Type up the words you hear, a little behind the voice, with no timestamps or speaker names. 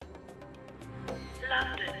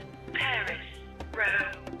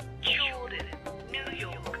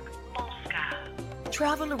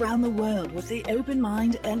Travel around the world with the Open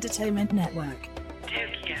Mind Entertainment Network.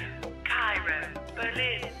 Tokyo, Cairo,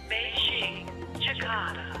 Berlin, Beijing,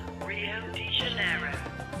 Jakarta, Rio de Janeiro.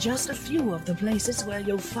 Just a few of the places where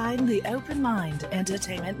you'll find the Open Mind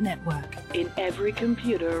Entertainment Network. In every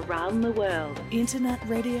computer around the world, Internet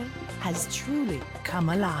radio has truly come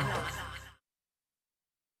alive.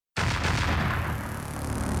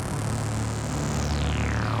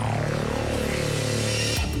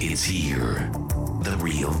 It's here. The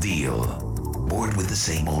real deal. Bored with the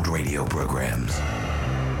same old radio programs?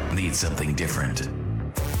 Need something different?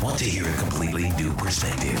 Want to hear a completely new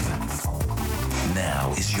perspective?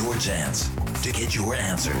 Now is your chance to get your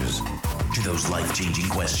answers to those life-changing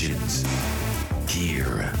questions.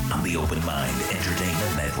 Here on the Open Mind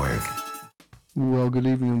Entertainment Network. Well, good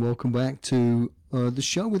evening and welcome back to the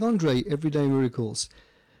show with Andre, Everyday Miracles.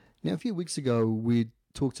 Now, a few weeks ago, we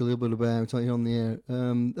talked a little bit about on the air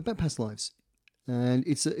about past lives, and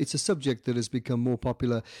it's a subject that has become more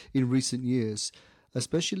popular in recent years,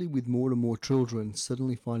 especially with more and more children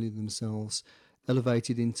suddenly finding themselves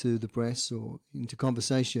elevated into the press or into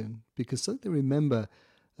conversation because something they remember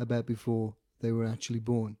about before they were actually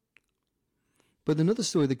born. But another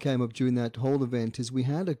story that came up during that whole event is we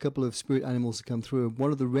had a couple of spirit animals come through,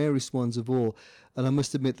 one of the rarest ones of all, and I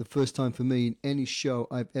must admit the first time for me in any show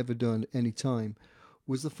I've ever done any time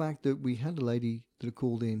was the fact that we had a lady that had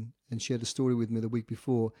called in and shared a story with me the week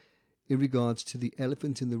before in regards to the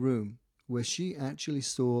elephant in the room, where she actually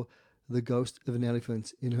saw the ghost of an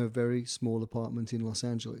elephant in her very small apartment in Los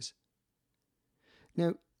Angeles.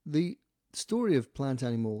 Now, the story of plant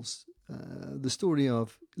animals, the story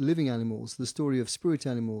of living animals, the story of spirit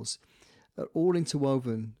animals are all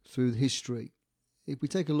interwoven through history. If we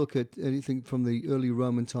take a look at anything from the early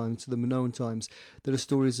Roman times to the Minoan times, there are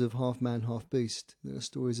stories of half man, half beast. There are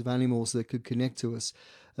stories of animals that could connect to us,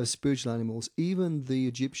 of spiritual animals. Even the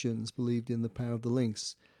Egyptians believed in the power of the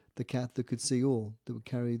lynx, the cat that could see all, that would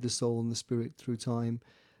carry the soul and the spirit through time,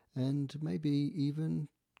 and maybe even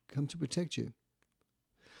come to protect you.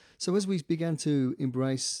 So as we began to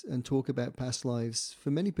embrace and talk about past lives,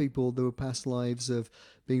 for many people there were past lives of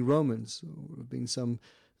being Romans, or of being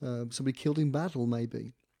somebody killed in battle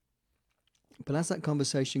maybe. But as that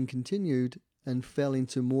conversation continued and fell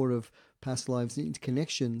into more of past lives and into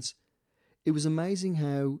connections, it was amazing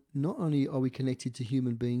how not only are we connected to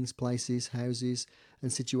human beings, places, houses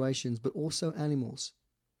and situations, but also animals.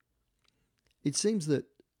 It seems that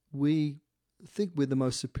we think we're the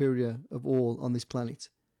most superior of all on this planet.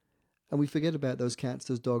 And we forget about those cats,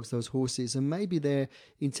 those dogs, those horses, and maybe their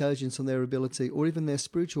intelligence and their ability, or even their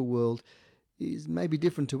spiritual world, is maybe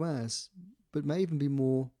different to ours, but may even be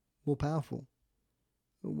more powerful.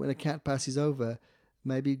 When a cat passes over,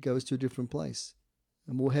 maybe it goes to a different place,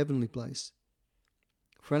 a more heavenly place.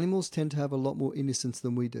 For animals tend to have a lot more innocence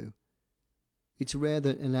than we do. It's rare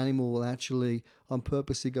that an animal will actually, on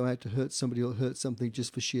purpose, go out to hurt somebody or hurt something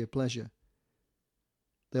just for sheer pleasure.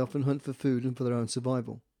 They often hunt for food and for their own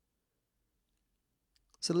survival.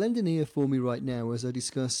 So lend an ear for me right now as I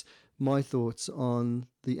discuss my thoughts on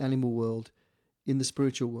the animal world in the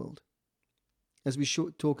spiritual world. As we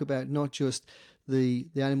talk about not just the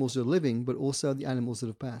animals that are living, but also the animals that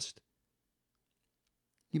have passed.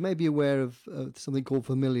 You may be aware of something called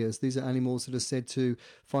familiars. These are animals that are said to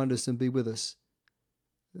find us and be with us,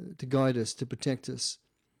 to guide us, to protect us.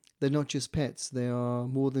 They're not just pets. They are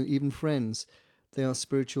more than even friends. They are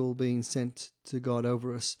spiritual beings sent to guard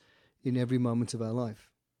over us in every moment of our life.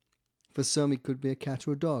 For some, it could be a cat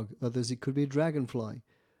or a dog. Others, it could be a dragonfly,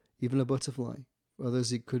 even a butterfly. For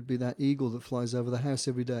others, it could be that eagle that flies over the house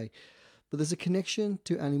every day. But there's a connection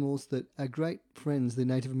to animals that our great friends, the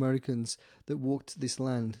Native Americans that walked this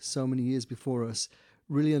land so many years before us,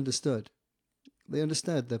 really understood. They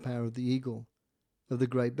understood the power of the eagle, of the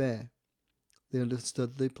great bear. They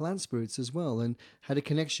understood the plant spirits as well, and had a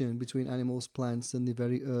connection between animals, plants, and the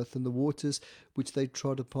very earth and the waters which they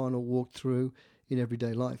trod upon or walked through in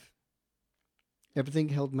everyday life. Everything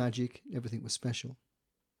held magic, everything was special.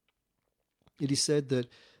 It is said that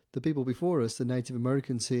the people before us, the Native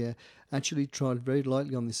Americans here, actually trod very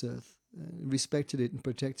lightly on this earth, respected it and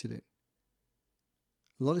protected it.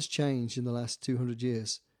 A lot has changed in the last 200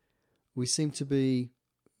 years. We seem to be,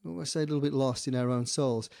 I say, a little bit lost in our own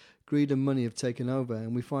souls. Greed and money have taken over,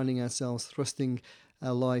 and we're finding ourselves thrusting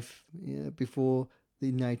our life before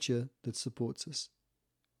the nature that supports us.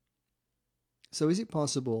 So is it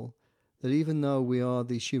possible that even though we are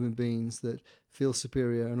these human beings that feel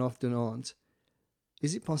superior and often aren't,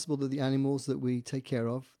 is it possible that the animals that we take care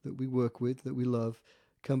of, that we work with, that we love,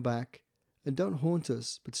 come back and don't haunt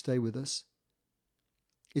us but stay with us?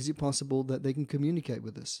 Is it possible that they can communicate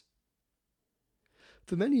with us?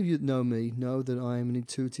 For many of you that know me, know that I am an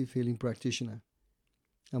intuitive healing practitioner.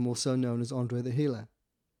 I'm also known as Andre the Healer.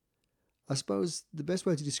 I suppose the best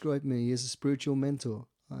way to describe me is a spiritual mentor.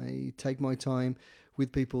 I take my time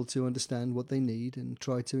with people to understand what they need and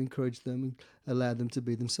try to encourage them and allow them to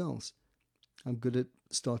be themselves. I'm good at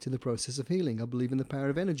starting the process of healing. I believe in the power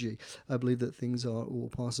of energy. I believe that things are all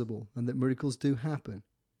possible and that miracles do happen.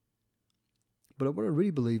 But what I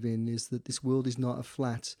really believe in is that this world is not a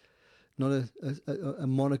flat, not a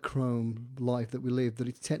monochrome life that we live, that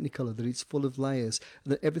it's technicolor, that it's full of layers,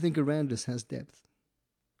 that everything around us has depth.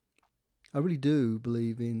 I really do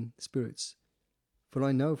believe in spirits, for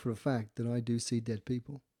I know for a fact that I do see dead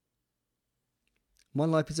people. My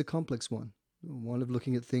life is a complex one of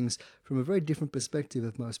looking at things from a very different perspective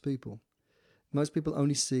of most people. Most people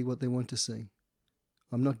only see what they want to see.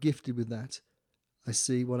 I'm not gifted with that. I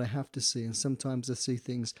see what I have to see, and sometimes I see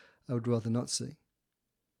things I would rather not see.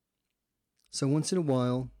 So once in a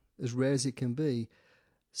while, as rare as it can be,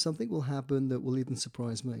 something will happen that will even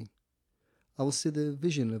surprise me. I will see the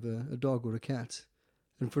vision of a dog or a cat,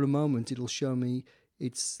 and for a moment it'll show me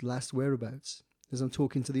its last whereabouts. As I'm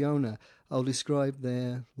talking to the owner, I'll describe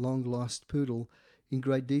their long-lost poodle in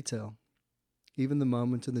great detail, even the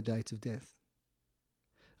moment and the date of death.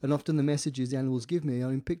 And often the messages the animals give me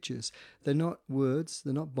are in pictures. They're not words,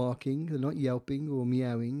 they're not barking, they're not yelping or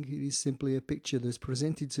meowing. It is simply a picture that's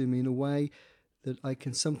presented to me in a way that I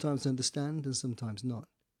can sometimes understand and sometimes not.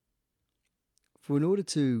 For in order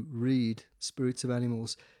to read spirits of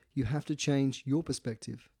animals, you have to change your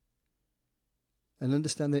perspective and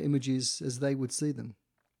understand their images as they would see them.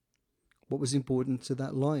 What was important to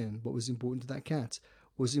that lion? What was important to that cat?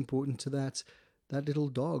 What was important to that little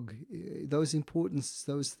dog? Those importance,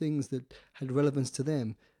 those things that had relevance to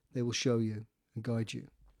them, they will show you and guide you.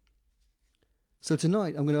 So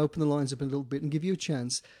tonight I'm going to open the lines up a little bit and give you a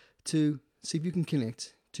chance to see if you can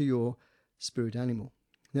connect to your spirit animal.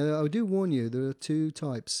 Now I do warn you, there are two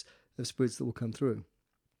types of spirits that will come through.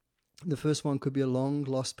 The first one could be a long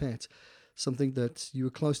lost pet, something that you were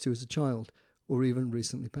close to as a child or even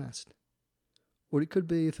recently passed. Or it could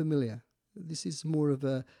be a familiar. This is more of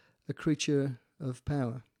a creature of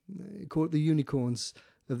power. Call it the unicorns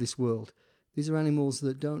of this world. These are animals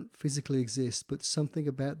that don't physically exist, but something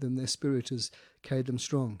about them, their spirit has carried them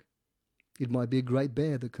strong. It might be a great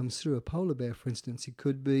bear that comes through, a polar bear, for instance. It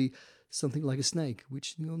could be something like a snake,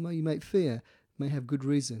 which you might fear, may have good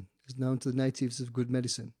reason. It's known to the natives of good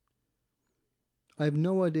medicine. I have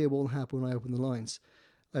no idea what will happen when I open the lines.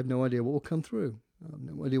 I have no idea what will come through. I have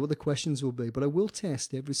no idea what the questions will be, but I will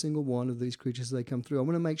test every single one of these creatures as they come through. I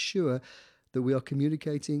want to make sure that we are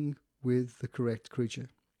communicating with the correct creature.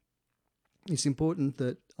 It's important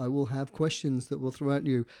that I will have questions that will throw at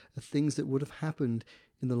you of things that would have happened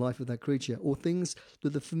in the life of that creature, or things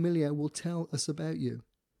that the familiar will tell us about you.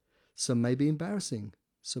 Some may be embarrassing,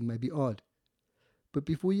 some may be odd. But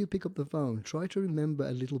before you pick up the phone, try to remember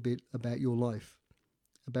a little bit about your life,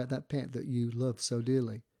 about that pet that you love so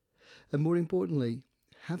dearly. And more importantly,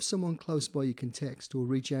 have someone close by you can text or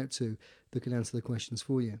reach out to that can answer the questions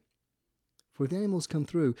for you. For if the animals come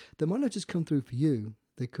through, they might not just come through for you,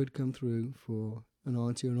 they could come through for an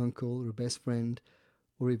auntie or an uncle or a best friend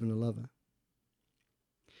or even a lover.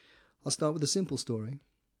 I'll start with a simple story.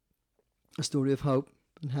 A story of hope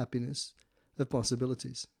and happiness, of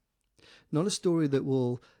possibilities. Not a story that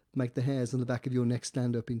will make the hairs on the back of your neck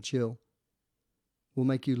stand up in chill, will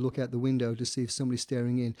make you look out the window to see if somebody's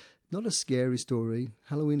staring in. Not a scary story,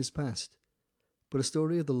 Halloween is past, but a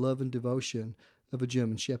story of the love and devotion of a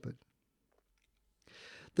German Shepherd.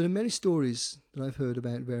 There are many stories that I've heard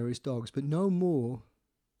about various dogs, but no more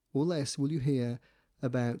or less will you hear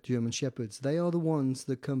about German Shepherds. They are the ones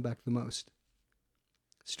that come back the most.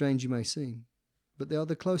 Strange you may seem, but they are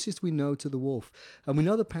the closest we know to the wolf. And we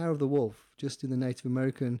know the power of the wolf just in the Native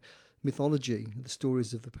American mythology, the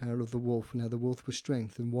stories of the power of the wolf and how the wolf was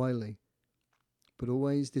strength and wily, but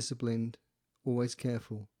always disciplined, always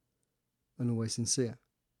careful, and always sincere.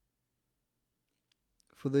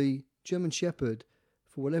 For the German Shepherd,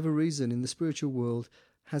 for whatever reason in the spiritual world,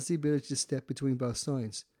 has the ability to step between both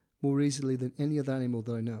sides more easily than any other animal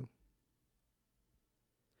that I know.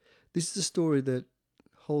 This is a story that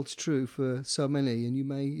holds true for so many, and you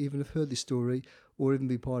may even have heard this story or even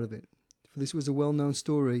be part of it. For this was a well-known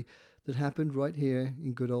story that happened right here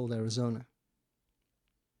in good old Arizona.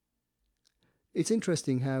 It's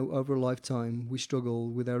interesting how over a lifetime we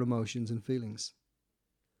struggle with our emotions and feelings.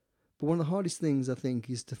 But one of the hardest things, I think,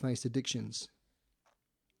 is to face addictions.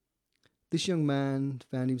 This young man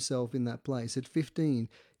found himself in that place. At 15,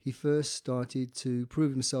 he first started to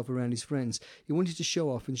prove himself around his friends. He wanted to show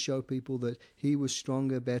off and show people that he was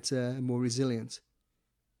stronger, better, and more resilient.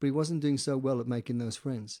 but he wasn't doing so well at making those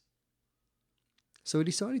friends. So he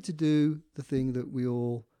decided to do the thing that we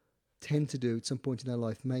all tend to do at some point in our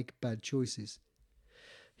life, make bad choices.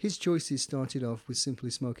 His choices started off with simply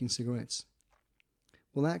smoking cigarettes.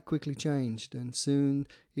 Well, that quickly changed, and soon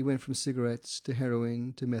he went from cigarettes to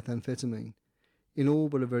heroin to methamphetamine, in all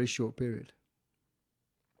but a very short period.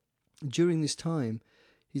 During this time,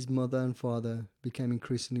 his mother and father became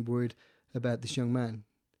increasingly worried about this young man.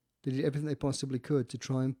 They did everything they possibly could to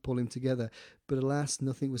try and pull him together, but alas,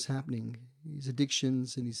 nothing was happening. His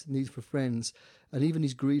addictions and his need for friends, and even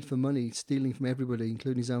his greed for money, stealing from everybody,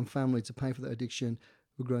 including his own family, to pay for that addiction,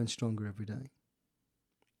 were growing stronger every day.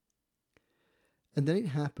 And then it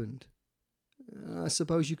happened. I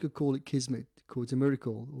suppose you could call it kismet, call it a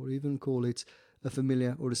miracle, or even call it a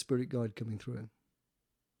familiar or a spirit guide coming through.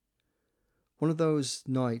 One of those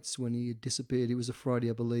nights when he had disappeared, it was a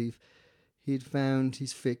Friday, I believe, he had found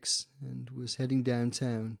his fix and was heading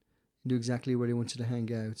downtown. He knew exactly where he wanted to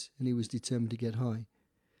hang out, and he was determined to get high.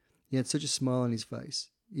 He had such a smile on his face.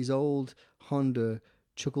 His old Honda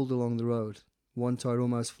chuckled along the road, one tire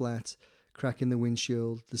almost flat, crack in the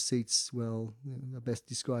windshield, the seats, well, are best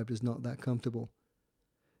described as not that comfortable.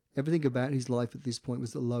 Everything about his life at this point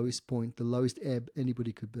was the lowest point, the lowest ebb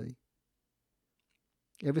anybody could be.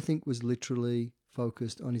 Everything was literally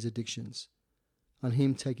focused on his addictions, on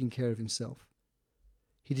him taking care of himself.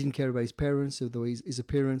 He didn't care about his parents, although his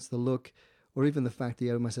appearance, the look, or even the fact that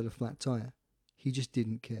he almost had a flat tire. He just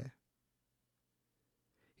didn't care.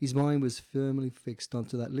 His mind was firmly fixed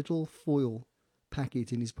onto that little foil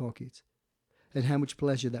packet in his pocket, and how much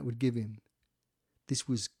pleasure that would give him. This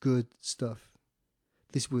was good stuff.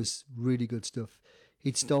 This was really good stuff.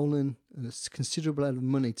 He'd stolen a considerable amount of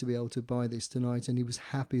money to be able to buy this tonight, and he was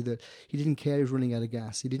happy that he didn't care he was running out of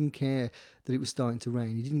gas. He didn't care that it was starting to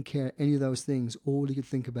rain. He didn't care any of those things. All he could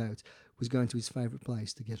think about was going to his favourite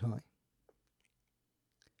place to get high.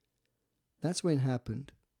 That's when it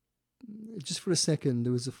happened. Just for a second,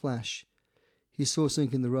 there was a flash. He saw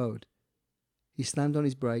something in the road. He slammed on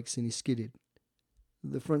his brakes and he skidded.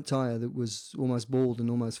 The front tyre, that was almost bald and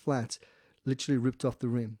almost flat, literally ripped off the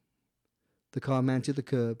rim. The car mounted the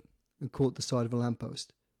curb and caught the side of a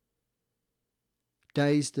lamppost.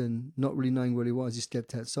 Dazed and not really knowing where he was, he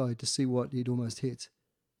stepped outside to see what he'd almost hit.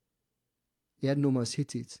 He hadn't almost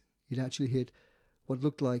hit it. He'd actually hit what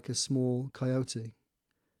looked like a small coyote.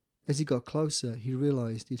 As he got closer, he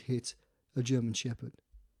realised he'd hit a German Shepherd.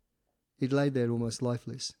 It lay there almost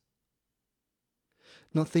lifeless.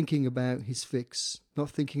 Not thinking about his fix, not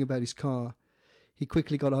thinking about his car, he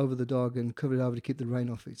quickly got over the dog and covered it over to keep the rain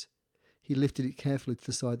off it. He lifted it carefully to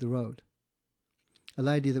the side of the road. A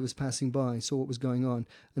lady that was passing by saw what was going on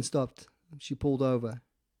and stopped. She pulled over.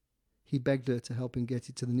 He begged her to help him get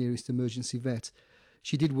it to the nearest emergency vet.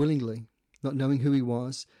 She did willingly, not knowing who he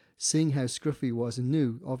was, seeing how scruffy he was, and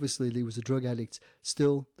knew, obviously, that he was a drug addict.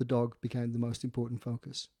 Still, the dog became the most important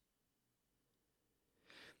focus.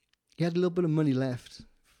 He had a little bit of money left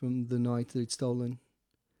from the night that he'd stolen,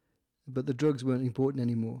 but the drugs weren't important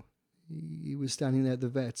anymore. He was standing there at the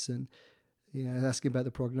vet's and asking about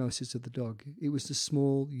the prognosis of the dog. It was the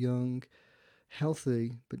small, young,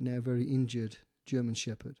 healthy, but now very injured German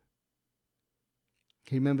Shepherd.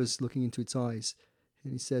 He remembers looking into its eyes,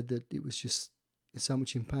 and he said that it was just so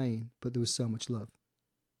much in pain, but there was so much love.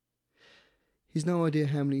 He's no idea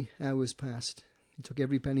how many hours passed. He took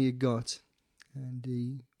every penny he got, and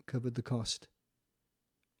he covered the cost.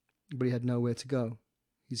 But he had nowhere to go.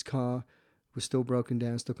 His car was still broken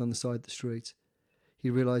down, stuck on the side of the street. He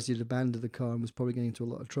realised he'd abandoned the car and was probably getting into a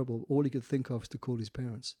lot of trouble. All he could think of was to call his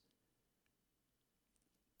parents.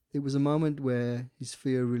 It was a moment where his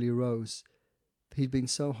fear really arose. He'd been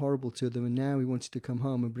so horrible to them, and now he wanted to come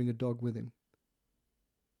home and bring a dog with him.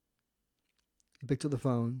 He picked up the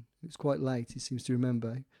phone. It was quite late, he seems to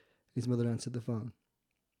remember. His mother answered the phone.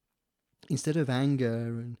 Instead of anger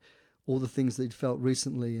and all the things they'd felt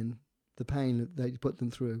recently and the pain that they'd put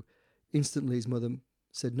them through, instantly his mother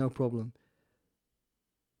said, "No problem."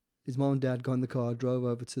 His mom and dad got in the car, drove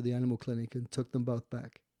over to the animal clinic and took them both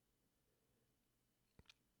back.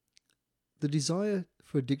 The desire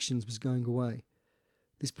for addictions was going away.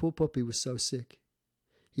 This poor puppy was so sick.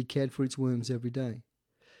 He cared for its wounds every day.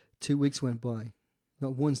 2 weeks went by.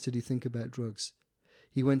 Not once did he think about drugs.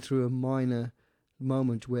 He went through a minor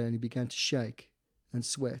moment where he began to shake and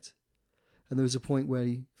sweat. And there was a point where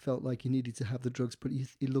he felt like he needed to have the drugs, but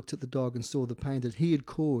he looked at the dog and saw the pain that he had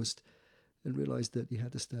caused and realised that he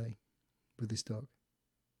had to stay with this dog.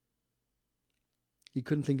 He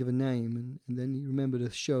couldn't think of a name, and then he remembered a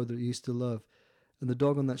show that he used to love, and the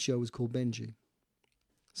dog on that show was called Benji.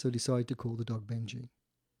 So he decided to call the dog Benji.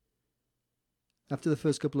 After the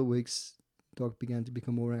first couple of weeks, the dog began to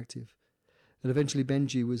become more active, and eventually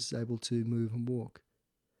Benji was able to move and walk.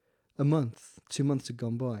 A month, 2 months had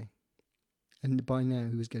gone by, and by now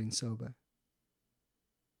he was getting sober.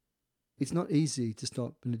 It's not easy to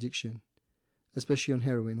stop an addiction, especially on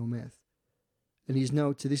heroin or meth, and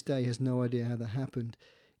to this day has no idea how that happened.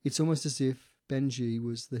 It's almost as if Benji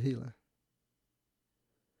was the healer.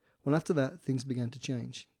 Well, after that, things began to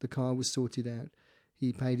change. The car was sorted out.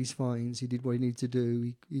 He paid his fines. He did what he needed to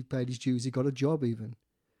do. He paid his dues. He got a job even.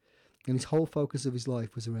 And his whole focus of his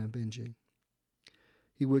life was around Benji.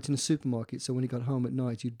 He worked in a supermarket, so when he got home at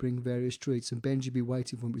night, he'd bring various treats, and Benji would be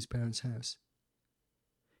waiting for him at his parents' house.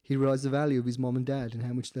 He realised the value of his mom and dad and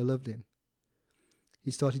how much they loved him. He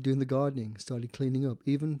started doing the gardening, started cleaning up,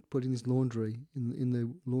 even putting his laundry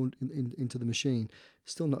into the machine.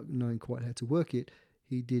 Still not knowing quite how to work it,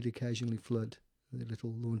 he did occasionally flood the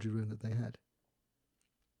little laundry room that they had.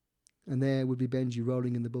 And there would be Benji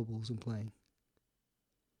rolling in the bubbles and playing.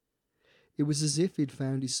 It was as if he'd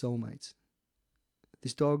found his soulmate.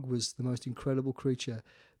 This dog was the most incredible creature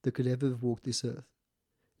that could ever have walked this earth.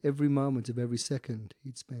 Every moment of every second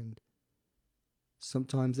he'd spend.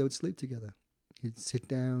 Sometimes they would sleep together. He'd sit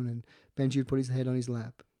down and Benji would put his head on his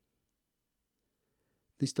lap.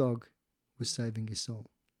 This dog was saving his soul.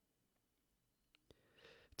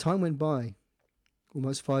 Time went by,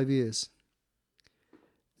 almost 5 years,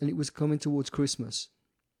 and it was coming towards Christmas.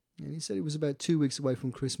 And he said it was about 2 weeks away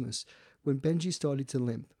from Christmas when Benji started to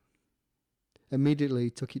limp. Immediately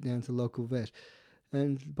took it down to the local vet,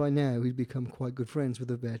 and by now he'd become quite good friends with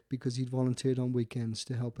the vet because he'd volunteered on weekends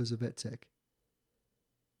to help as a vet tech.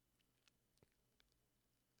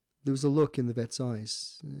 There was a look in the vet's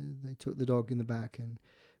eyes. They took the dog in the back and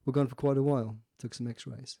were gone for quite a while, took some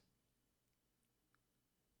x-rays.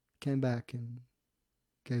 Came back and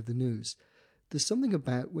gave the news. There's something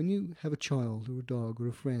about when you have a child or a dog or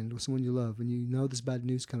a friend or someone you love and you know there's bad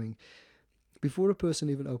news coming, before a person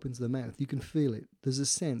even opens their mouth, you can feel it. There's a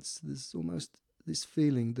sense, there's almost this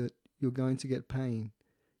feeling that you're going to get pain.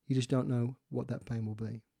 You just don't know what that pain will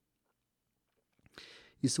be.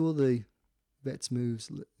 You saw the vet's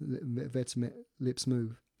lips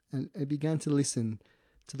move, and it began to listen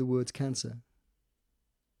to the words cancer,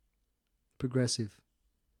 progressive,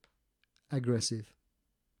 aggressive,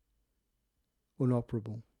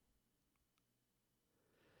 inoperable.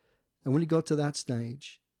 And when he got to that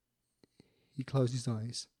stage, he closed his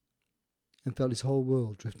eyes and felt his whole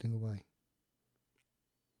world drifting away.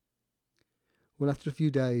 Well, after a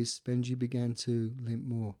few days, Benji began to limp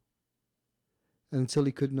more, until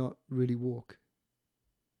he could not really walk.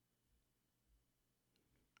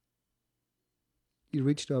 He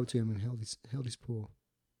reached over to him and held his paw.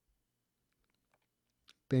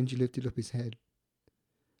 Benji lifted up his head,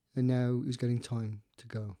 and now it was getting time to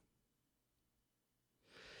go.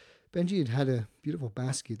 Benji had had a beautiful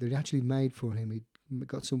basket that he actually made for him. He'd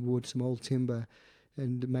got some wood, some old timber,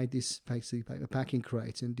 and made this basically a packing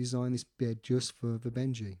crate and designed this bed just for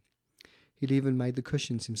Benji. He'd even made the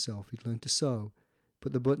cushions himself. He'd learned to sew,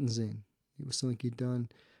 put the buttons in. It was something he'd done,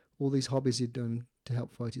 all these hobbies he'd done to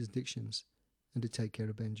help fight his addictions and to take care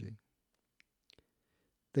of Benji.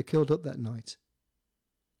 They curled up that night,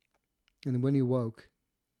 and when he woke,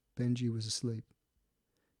 Benji was asleep,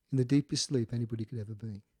 in the deepest sleep anybody could ever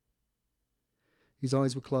be. His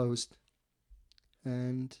eyes were closed,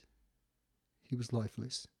 and he was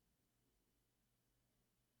lifeless.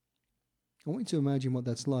 I want you to imagine what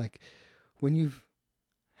that's like when you've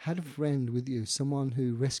had a friend with you, someone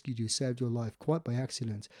who rescued you, saved your life quite by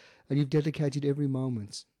accident, and you've dedicated every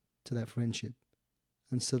moment to that friendship,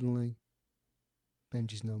 and suddenly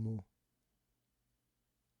Benji's no more.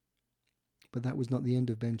 But that was not the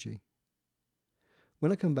end of Benji.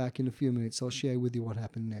 When I come back in a few minutes, I'll share with you what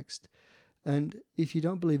happened next. And if you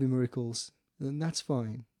don't believe in miracles, then that's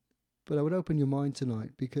fine. But I would open your mind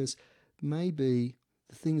tonight, because maybe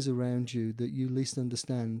the things around you that you least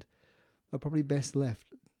understand are probably best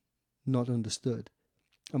left not understood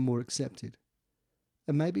and more accepted.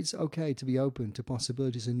 And maybe it's okay to be open to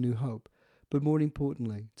possibilities and new hope, but more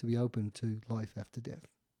importantly, to be open to life after death.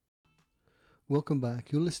 Welcome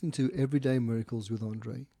back. You're listening to Everyday Miracles with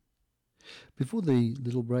Andre. Before the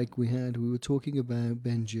little break we had, we were talking about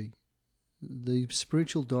Benji, the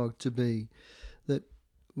spiritual dog to be that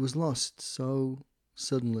was lost so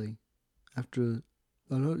suddenly after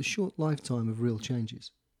a short lifetime of real changes.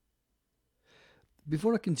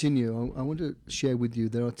 Before I continue, I want to share with you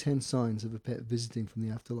there are 10 signs of a pet visiting from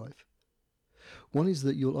the afterlife. One is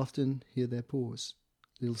that you'll often hear their paws,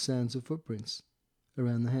 little sounds of footprints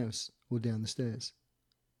around the house or down the stairs.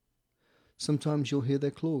 Sometimes you'll hear their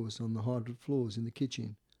claws on the hardwood floors in the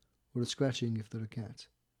kitchen or a scratching if they're a cat.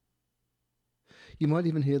 You might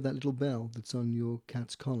even hear that little bell that's on your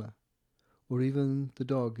cat's collar, or even the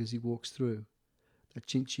dog as he walks through, that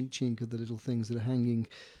chink, chink, chink of the little things that are hanging,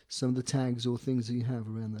 some of the tags or things that you have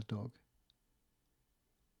around that dog.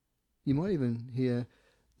 You might even hear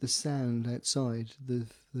the sound outside, the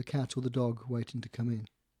cat or the dog waiting to come in.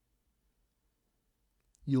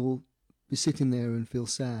 You'll be sitting there and feel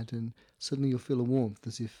sad, and suddenly you'll feel a warmth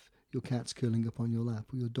as if your cat's curling up on your lap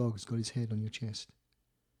or your dog's got his head on your chest.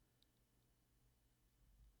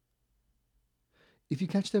 If you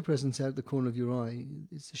catch their presence out the corner of your eye,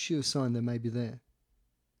 it's a sure sign they may be there.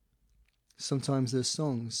 Sometimes there's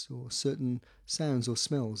songs or certain sounds or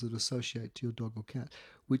smells that associate to your dog or cat,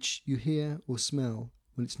 which you hear or smell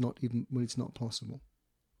when it's not possible.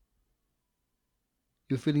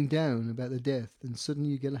 You're feeling down about their death, and suddenly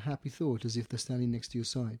you get a happy thought as if they're standing next to your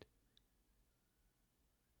side.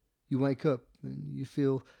 You wake up and you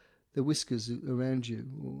feel their whiskers around you,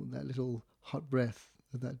 or that little hot breath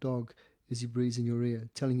of that dog as he breathes in your ear,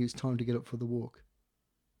 telling you it's time to get up for the walk.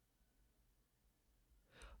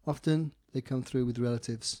 Often they come through with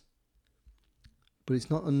relatives, but it's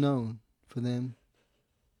not unknown for them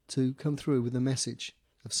to come through with a message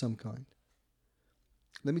of some kind.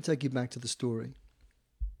 Let me take you back to the story.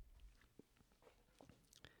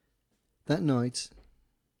 That night,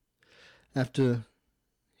 after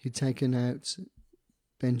he'd taken out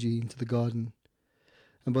Benji into the garden,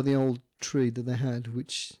 and by the old tree that they had,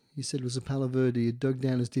 which he said was a Palo Verde, he dug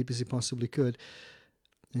down as deep as he possibly could,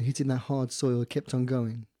 and hitting that hard soil, kept on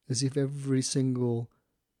going, as if every single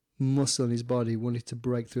muscle in his body wanted to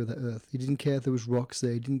break through the earth. He didn't care if there was rocks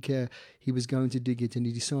there, he didn't care, he was going to dig it, and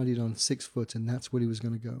he decided on 6 foot, and that's where he was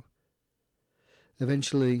going to go.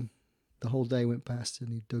 Eventually, the whole day went past,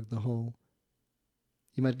 and he dug the hole.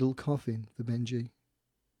 He made a little coffin for Benji,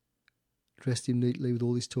 dressed him neatly with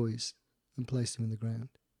all his toys, and placed him in the ground.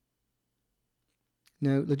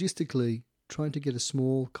 Now, logistically, trying to get a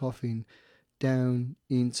small coffin down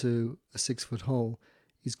into a 6 foot hole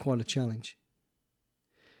is quite a challenge.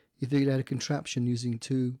 He figured out a contraption using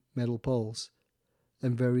 2 metal poles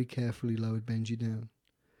and very carefully lowered Benji down,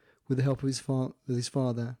 with the help of his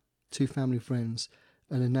father, 2 family friends,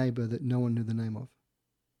 and a neighbour that no one knew the name of.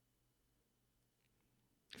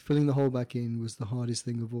 Filling the hole back in was the hardest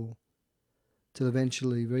thing of all, till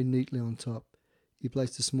eventually, very neatly on top, he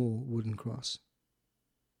placed a small wooden cross.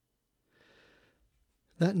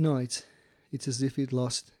 That night, it's as if he'd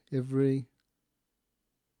lost every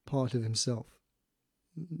part of himself.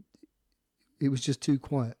 It was just too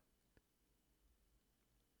quiet.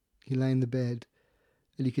 He lay in the bed,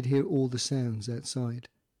 and he could hear all the sounds outside,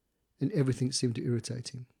 and everything seemed to irritate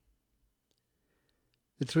him.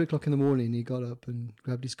 At 3 o'clock in the morning, he got up and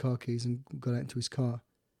grabbed his car keys and got out into his car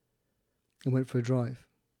and went for a drive.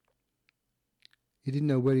 He didn't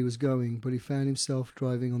know where he was going, but he found himself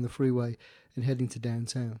driving on the freeway and heading to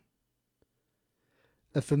downtown.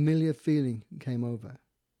 A familiar feeling came over.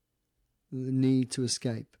 The need to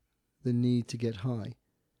escape, the need to get high,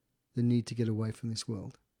 the need to get away from this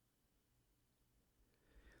world.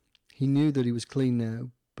 He knew that he was clean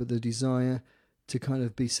now, but the desire to kind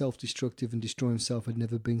of be self-destructive and destroy himself had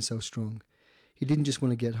never been so strong. He didn't just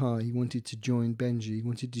want to get high, he wanted to join Benji, he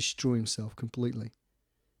wanted to destroy himself completely.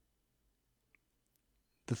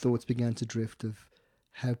 The thoughts began to drift of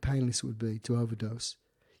how painless it would be to overdose.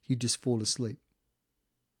 You'd just fall asleep.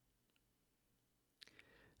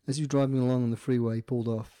 As he was driving along on the freeway, he pulled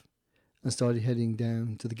off and started heading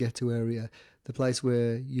down to the ghetto area, the place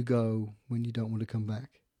where you go when you don't want to come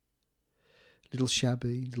back. A little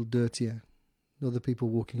shabby, a little dirtier, other people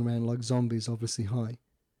walking around like zombies, obviously high.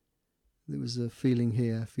 There was a feeling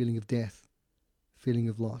here, a feeling of death, a feeling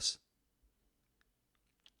of loss.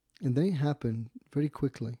 And then it happened very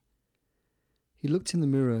quickly. He looked in the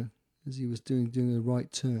mirror as he was doing a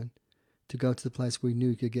right turn to go to the place where he knew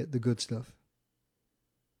he could get the good stuff.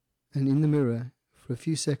 And in the mirror, for a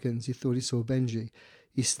few seconds, he thought he saw Benji.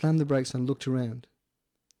 He slammed the brakes and looked around.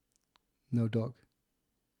 No dog.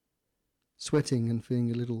 Sweating and feeling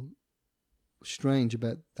a little strange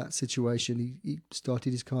about that situation, he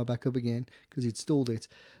started his car back up again because he'd stalled it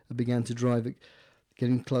and began to drive it,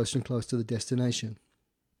 getting closer and closer to the destination.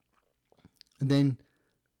 And then,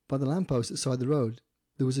 by the lamppost at the side of the road,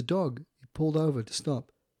 there was a dog. He pulled over to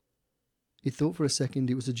stop. He thought for a second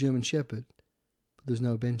it was a German Shepherd, but there was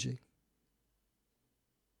no Benji.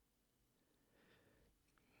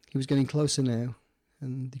 He was getting closer now,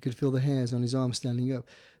 and he could feel the hairs on his arm standing up.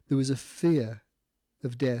 There was a fear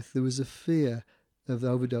of death. There was a fear of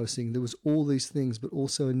overdosing. There was all these things, but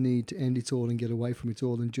also a need to end it all and get away from it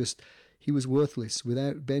all. And just, he was worthless.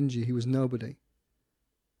 Without Benji, he was nobody.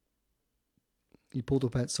 He pulled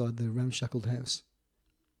up outside the ramshackled house.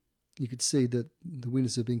 You could see that the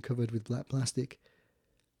windows had been covered with black plastic,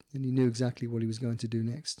 and he knew exactly what he was going to do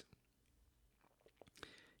next.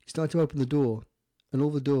 He started to open the door, and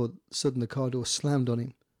all sudden the car door slammed on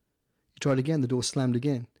him. He tried again, the door slammed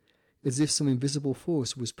again. As if some invisible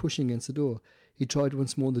force was pushing against the door. He tried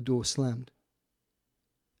once more, and the door slammed.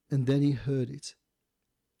 And then he heard it.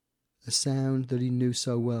 A sound that he knew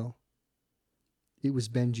so well. It was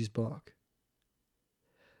Benji's bark.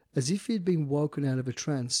 As if he had been woken out of a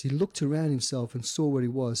trance, he looked around himself and saw where he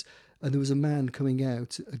was, and there was a man coming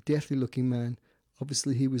out, a deathly looking man.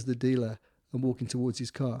 Obviously he was the dealer, and walking towards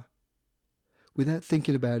his car. Without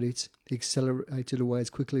thinking about it, he accelerated away as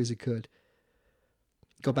quickly as he could,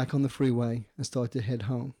 got back on the freeway and started to head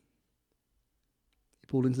home. He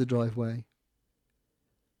pulled into the driveway,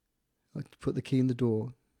 put the key in the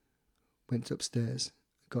door, went upstairs,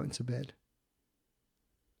 got into bed.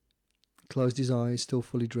 Closed his eyes, still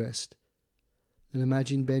fully dressed, and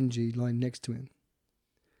imagined Benji lying next to him.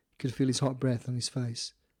 He could feel his hot breath on his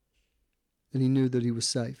face, and he knew that he was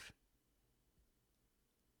safe.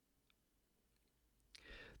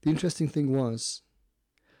 The interesting thing was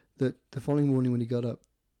that the following morning when he got up,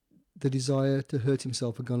 the desire to hurt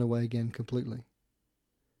himself had gone away again completely.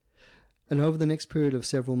 And over the next period of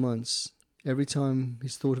several months, every time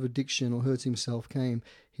his thought of addiction or hurting himself came,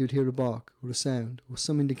 he would hear a bark or a sound or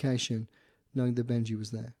some indication knowing that Benji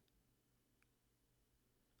was there.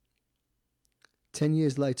 10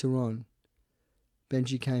 years later on,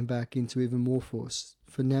 Benji came back into even more force,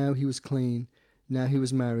 for now he was clean, now he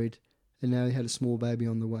was married, and now he had a small baby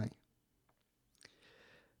on the way.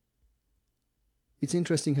 It's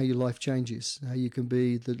interesting how your life changes, how you can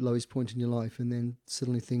be the lowest point in your life and then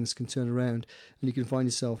suddenly things can turn around and you can find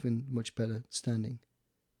yourself in much better standing.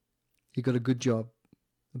 You got a good job,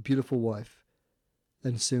 a beautiful wife,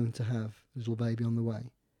 and soon to have a little baby on the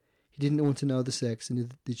way. He didn't want to know the sex, and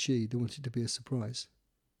neither did she. They wanted it to be a surprise.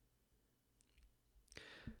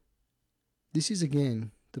 This is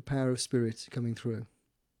again the power of spirit coming through.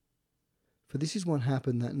 For this is what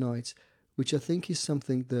happened that night, which I think is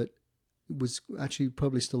something that was actually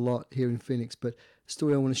published a lot here in Phoenix, but a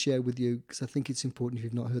story I want to share with you because I think it's important if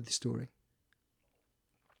you've not heard this story.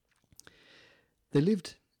 They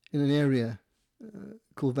lived in an area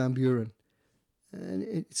called Van Buren, and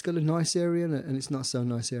it's got a nice area and it's not so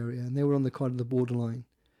nice area, and they were on the kind of the borderline.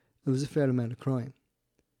 There was a fair amount of crime.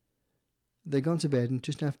 They'd gone to bed, and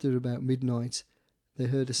just after about midnight, they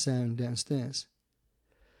heard a sound downstairs.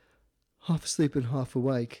 Half asleep and half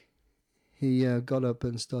awake, he got up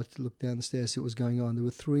and started to look down the stairs, see what was going on. There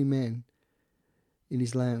were 3 men in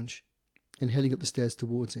his lounge and heading up the stairs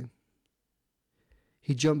towards him.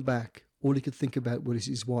 He jumped back. All he could think about was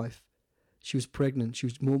his wife. She was pregnant. She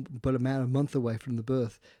was but about a month away from the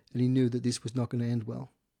birth, and he knew that this was not going to end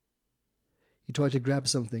well. He tried to grab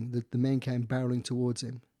something. The men came barreling towards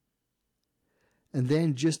him. And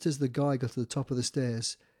then, just as the guy got to the top of the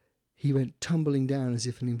stairs, he went tumbling down as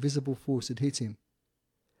if an invisible force had hit him.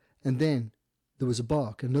 And then there was a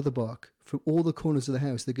bark, another bark. From all the corners of the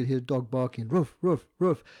house, they could hear a dog barking, ruff, ruff,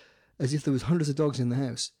 ruff, as if there was hundreds of dogs in the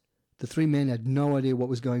house. The 3 men had no idea what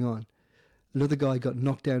was going on. Another guy got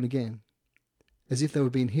knocked down again, as if they were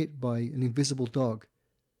being hit by an invisible dog.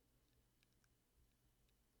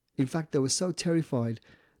 In fact, they were so terrified,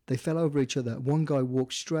 they fell over each other. One guy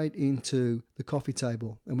walked straight into the coffee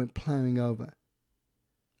table and went ploughing over.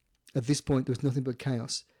 At this point, there was nothing but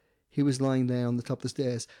chaos. He was lying there on the top of the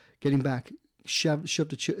stairs, getting back,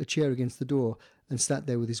 shoved a chair against the door and sat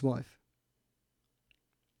there with his wife.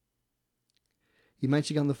 He managed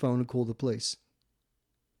to get on the phone and call the police.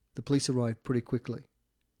 The police arrived pretty quickly.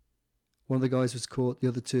 One of the guys was caught, the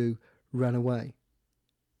other 2 ran away.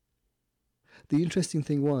 The interesting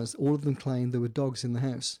thing was, all of them claimed there were dogs in the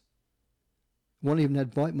house. One even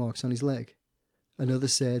had bite marks on his leg. Another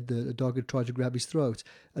said that a dog had tried to grab his throat,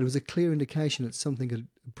 and it was a clear indication that something had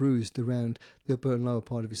bruised around the upper and lower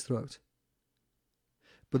part of his throat.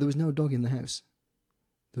 But there was no dog in the house.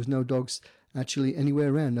 There was no dogs actually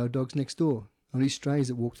anywhere around, no dogs next door, only strays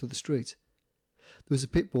that walked through the street. There was a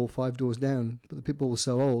pit bull 5 doors down, but the pit bull was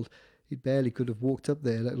so old, it barely could have walked up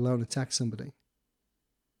there, let alone attack somebody.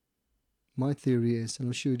 My theory is, and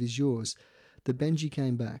I'm sure it is yours, that Benji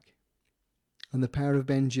came back. And the power of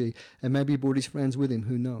Benji, and maybe he brought his friends with him,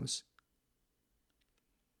 who knows.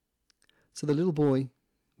 So the little boy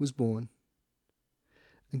was born.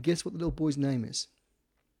 And guess what the little boy's name is?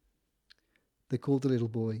 They called the little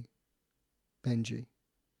boy Benji.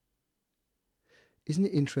 Isn't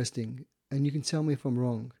it interesting? And you can tell me if I'm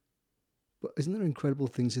wrong, but isn't there incredible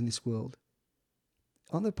things in this world?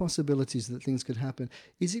 Aren't there possibilities that things could happen?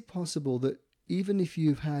 Is it possible that even if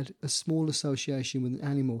you've had a small association with an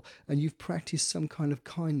animal and you've practiced some kind of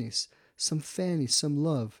kindness, some fairness, some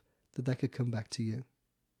love, that could come back to you?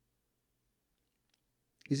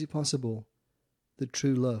 Is it possible that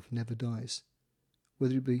true love never dies?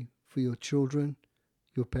 Whether it be for your children,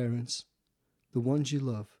 your parents, the ones you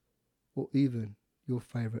love, or even your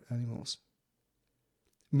favourite animals.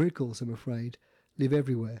 Miracles, I'm afraid, live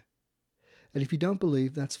everywhere. And if you don't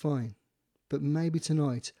believe, that's fine. But maybe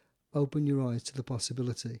tonight, open your eyes to the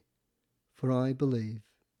possibility. For I believe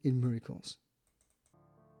in miracles.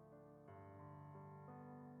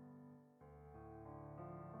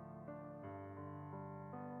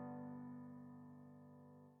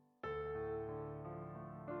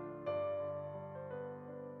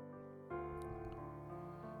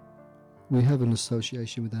 We have an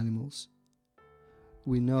association with animals.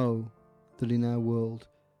 We know that in our world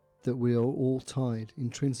that we are all tied,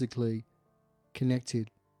 intrinsically connected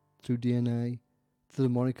through DNA, through the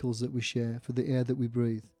molecules that we share, for the air that we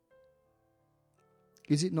breathe.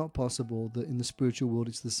 Is it not possible that in the spiritual world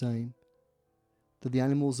it's the same? That the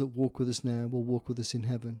animals that walk with us now will walk with us in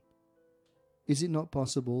heaven? Is it not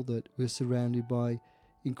possible that we're surrounded by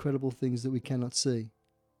incredible things that we cannot see?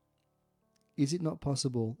 Is it not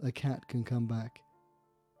possible a cat can come back?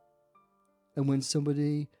 And when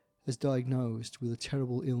somebody is diagnosed with a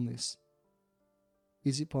terrible illness,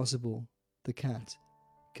 is it possible the cat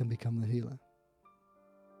can become the healer?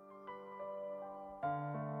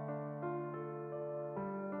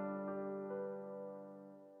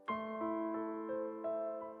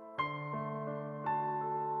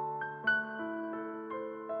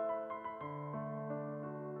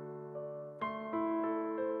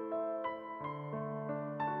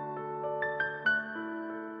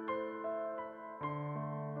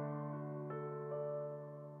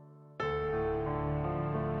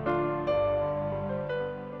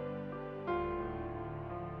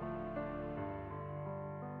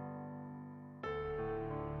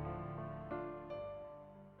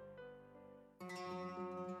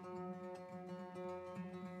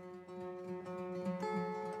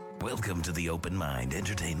 Welcome to the Open Mind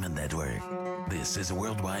Entertainment Network. This is a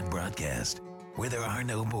worldwide broadcast where there are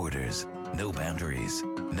no borders, no boundaries,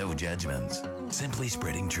 no judgments, simply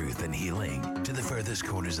spreading truth and healing to the furthest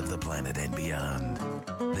corners of the planet and beyond.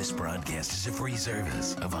 This broadcast is a free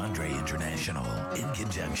service of Andre International in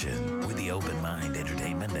conjunction with the Open Mind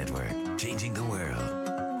Entertainment Network, changing the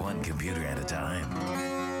world, one computer at a time.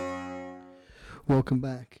 Welcome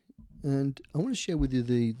back. And I want to share with you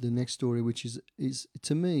the next story, which is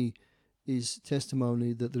to me, is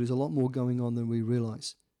testimony that there is a lot more going on than we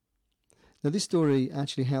realise. Now, this story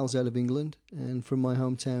actually hails out of England and from my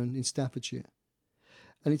hometown in Staffordshire.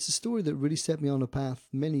 And it's a story that really set me on a path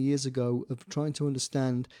many years ago of trying to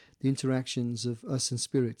understand the interactions of us and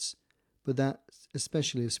spirits, but that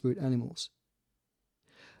especially of spirit animals.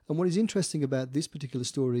 And what is interesting about this particular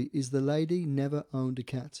story is the lady never owned a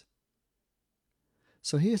cat.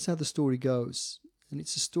 So here's how the story goes, and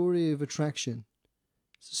it's a story of attraction.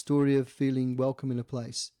 It's a story of feeling welcome in a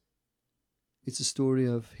place. It's a story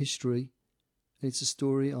of history, and it's a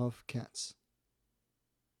story of cats.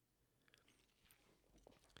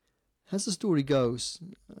 As the story goes,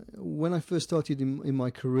 when I first started in my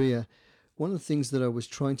career, one of the things that I was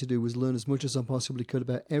trying to do was learn as much as I possibly could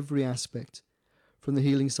about every aspect, from the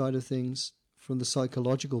healing side of things, from the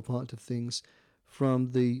psychological part of things,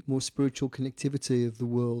 from the more spiritual connectivity of the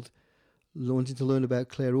world, wanting to learn about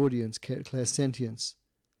clairaudience, clairsentience,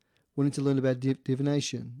 wanting to learn about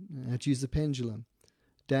divination, how to use the pendulum,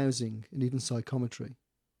 dowsing, and even psychometry.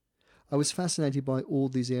 I was fascinated by all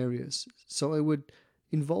these areas, so I would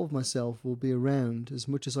involve myself or be around as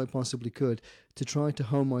much as I possibly could to try to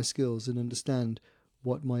hone my skills and understand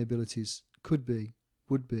what my abilities could be,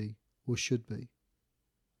 would be, or should be.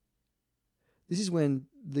 This is when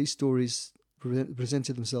these stories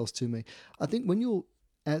presented themselves to me. I think when you're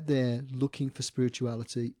out there looking for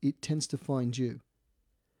spirituality, it tends to find you.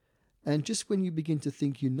 And just when you begin to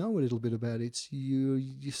think you know a little bit about it,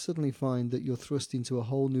 you suddenly find that you're thrust into a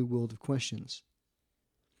whole new world of questions.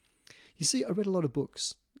 You see, I read a lot of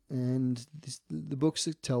books, and the books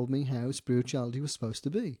that told me how spirituality was supposed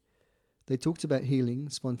to be. They talked about healing,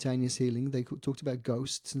 spontaneous healing. They talked about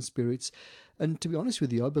ghosts and spirits. And to be honest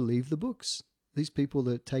with you, I believe the books. These people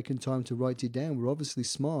that had taken time to write it down were obviously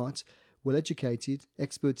smart, well-educated,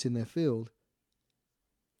 experts in their field.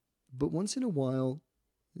 But once in a while,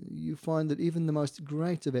 you find that even the most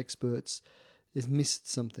great of experts has missed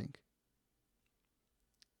something.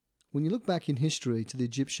 When you look back in history to the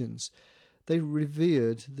Egyptians, they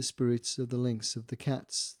revered the spirits of the lynx, of the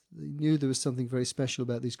cats, They knew there was something very special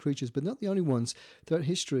about these creatures, but not the only ones. Throughout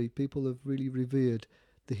history, people have really revered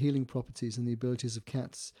the healing properties and the abilities of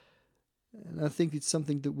cats. And I think it's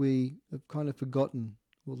something that we have kind of forgotten,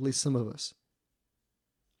 or at least some of us.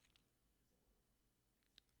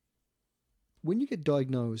 When you get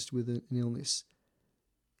diagnosed with an illness,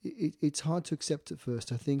 it's hard to accept at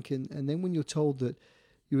first, I think, and then when you're told that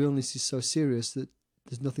your illness is so serious that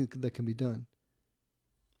there's nothing that can be done.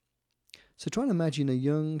 So try and imagine a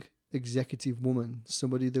young executive woman,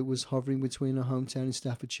 somebody that was hovering between her hometown in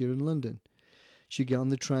Staffordshire and London. She'd get on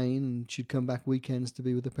the train and she'd come back weekends to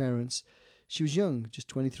be with her parents. She was young, just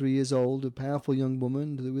 23 years old, a powerful young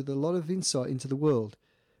woman with a lot of insight into the world.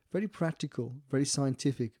 Very practical, very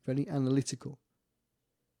scientific, very analytical.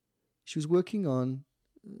 She was working on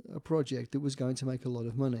a project that was going to make a lot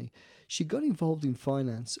of money. She got involved in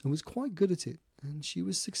finance and was quite good at it, and she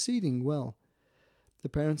was succeeding well. The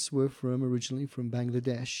parents were originally from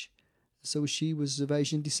Bangladesh, so she was of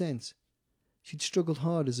Asian descent. She'd struggled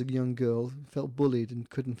hard as a young girl, felt bullied and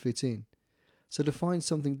couldn't fit in. So to find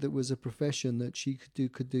something that was a profession that she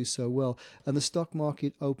could do so well, and the stock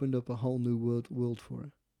market opened up a whole new world for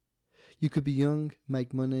her. You could be young,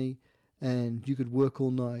 make money, and you could work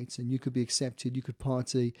all night, and you could be accepted, you could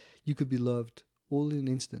party, you could be loved, all in an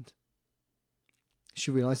instant.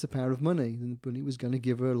 She realised the power of money, and money was going to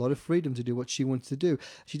give her a lot of freedom to do what she wanted to do.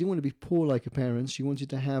 She didn't want to be poor like her parents, she wanted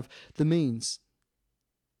to have the means.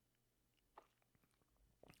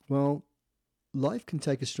 Well, life can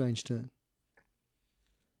take a strange turn.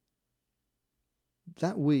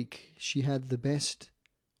 That week, she had the best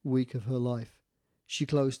week of her life. She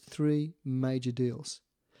closed 3 major deals.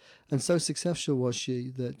 And so successful was she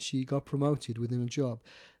that she got promoted within a job.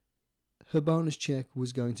 Her bonus check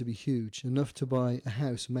was going to be huge, enough to buy a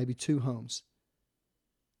house, maybe 2 homes.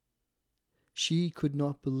 She could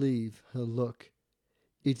not believe her luck.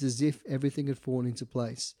 It's as if everything had fallen into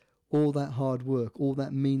place. All that hard work, all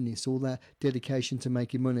that meanness, all that dedication to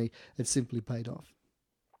making money had simply paid off.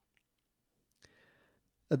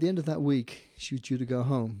 At the end of that week, she was due to go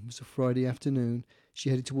home. It was a Friday afternoon. She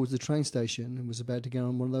headed towards the train station and was about to get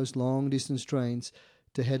on one of those long-distance trains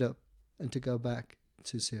to head up and to go back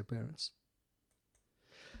to see her parents.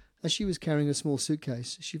 As she was carrying a small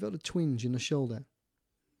suitcase, she felt a twinge in her shoulder.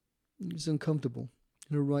 It was uncomfortable,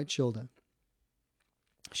 in her right shoulder.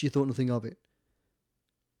 She thought nothing of it.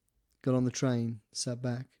 Got on the train, sat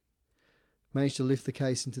back, managed to lift the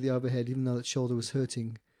case into the overhead even though that shoulder was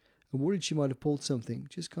hurting, and worried she might have pulled something,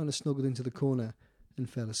 just kind of snuggled into the corner and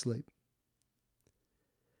fell asleep.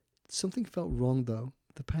 Something felt wrong though.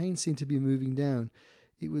 The pain seemed to be moving down.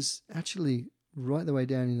 It was actually right the way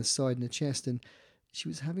down in her side and her chest, and she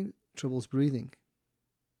was having troubles breathing.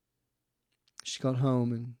 She got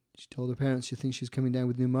home and she told her parents she thinks she was coming down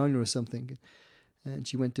with pneumonia or something, and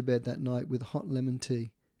she went to bed that night with hot lemon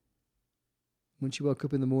tea. When she woke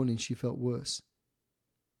up in the morning, she felt worse.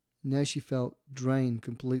 Now she felt drained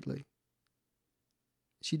completely.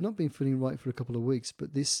 She'd not been feeling right for a couple of weeks, but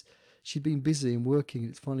she'd been busy and working,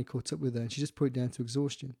 and it's finally caught up with her, and she just put it down to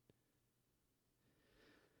exhaustion.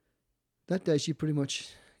 That day, she pretty much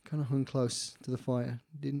kind of hung close to the fire,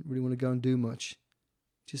 didn't really want to go and do much,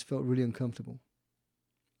 just felt really uncomfortable.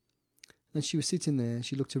 And she was sitting there, and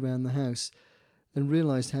she looked around the house and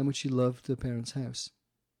realised how much she loved her parents' house.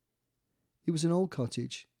 It was an old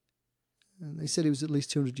cottage, and they said it was at least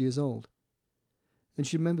 200 years old. And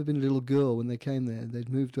she remembered being a little girl when they came there. They'd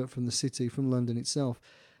moved up from the city, from London itself,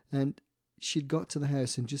 and she'd got to the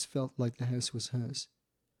house and just felt like the house was hers.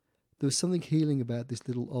 There was something healing about this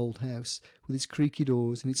little old house, with its creaky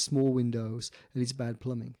doors and its small windows and its bad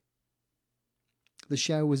plumbing. The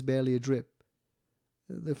shower was barely a drip.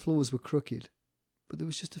 The floors were crooked, but there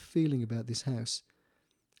was just a feeling about this house.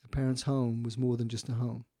 Her parents' home was more than just a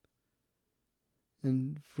home.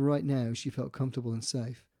 And for right now, she felt comfortable and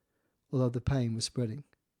safe, although the pain was spreading.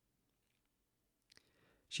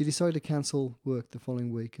 She decided to cancel work the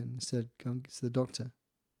following week and instead go to the doctor.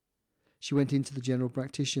 She went into the general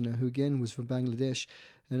practitioner, who again was from Bangladesh,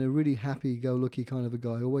 and a really happy-go-lucky kind of a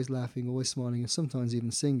guy, always laughing, always smiling, and sometimes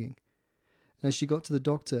even singing. And as she got to the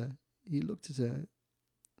doctor, he looked at her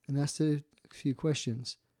and asked her a few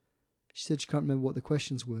questions. She said she can't remember what the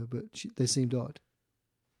questions were, but they seemed odd.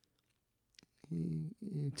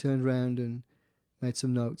 He turned round and made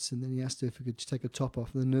some notes, and then he asked her if he could take her top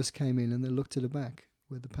off, and the nurse came in and they looked at her back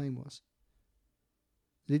where the pain was.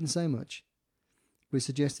 He didn't say much, but he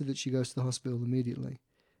suggested that she goes to the hospital immediately,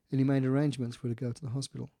 and he made arrangements for her to go to the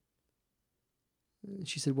hospital.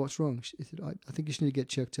 She said, "What's wrong?" He said, I think you should need to get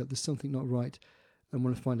checked up. There's something not right. I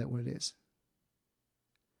want to find out what it is.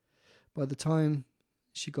 By the time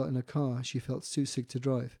she got in her car, she felt too sick to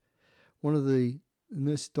drive. One of the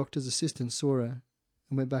doctor's assistants saw her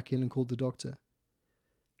and went back in and called the doctor.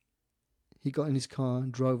 He got in his car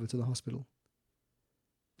and drove her to the hospital.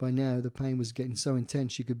 By now, the pain was getting so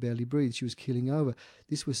intense she could barely breathe. She was keeling over.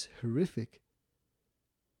 This was horrific.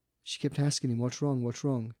 She kept asking him, "What's wrong? What's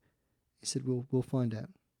wrong?" He said, We'll find out."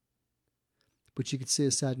 But she could see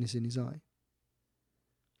a sadness in his eye.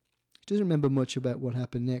 She doesn't remember much about what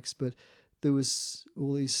happened next, but there was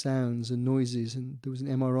all these sounds and noises, and there was an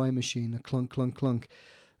MRI machine, a clunk, clunk, clunk,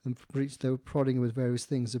 and they were prodding her with various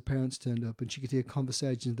things. The parents turned up, and she could hear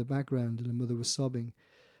conversations in the background, and her mother was sobbing.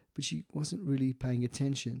 But she wasn't really paying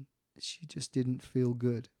attention. She just didn't feel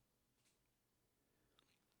good.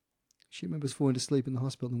 She remembers falling to sleep in the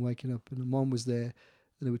hospital and waking up, and her mom was there,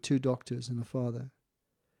 and there were 2 doctors and a father.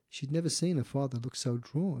 She'd never seen her father look so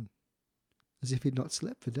drawn, as if he'd not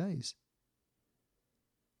slept for days.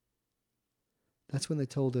 That's when they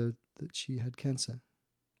told her that she had cancer,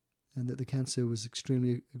 and that the cancer was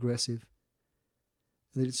extremely aggressive,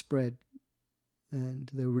 and that it spread,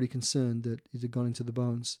 and they were really concerned that it had gone into the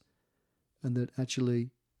bones, and that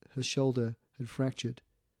actually her shoulder had fractured.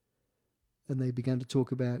 And they began to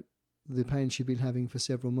talk about the pain she'd been having for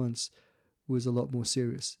several months was a lot more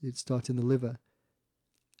serious. It started in the liver.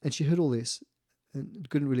 And she heard all this and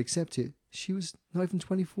couldn't really accept it. She was not even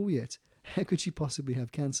 24 yet. How could she possibly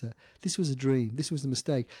have cancer? This was a dream. This was a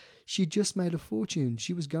mistake. She just made a fortune.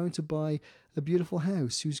 She was going to buy a beautiful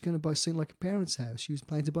house. She was going to buy something like a parent's house. She was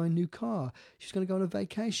planning to buy a new car. She was going to go on a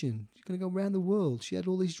vacation. She was going to go around the world. She had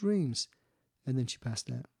all these dreams. And then she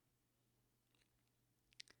passed out.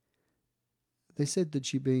 They said that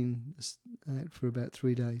she'd been out for about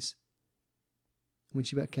 3 days. When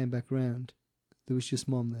she came back round, there was just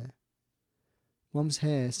Mom there. Mom's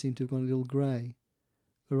hair seemed to have gone a little grey.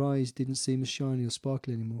 Her eyes didn't seem as shiny or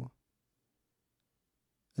sparkly anymore.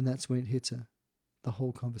 And that's when it hit her, the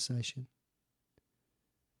whole conversation.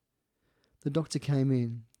 The doctor came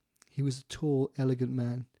in. He was a tall, elegant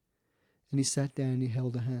man, and he sat down and he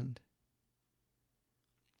held her hand.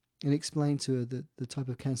 And he explained to her that the type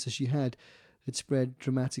of cancer she had spread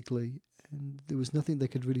dramatically, and there was nothing they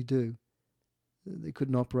could really do. They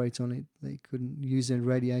couldn't operate on it. They couldn't use any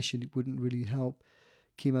radiation. It wouldn't really help.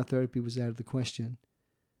 Chemotherapy was out of the question.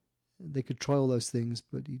 They could try all those things,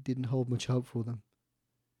 but he didn't hold much hope for them.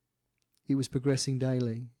 It was progressing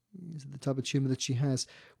daily. The type of tumour that she has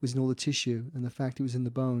was in all the tissue, and the fact it was in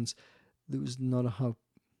the bones, there was not a hope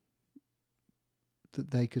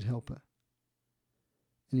that they could help her.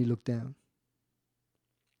 And he looked down.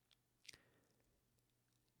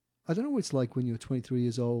 I don't know what it's like when you're 23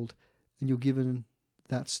 years old and you're given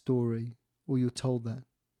that story, or you're told that.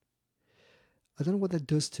 I don't know what that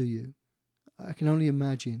does to you. I can only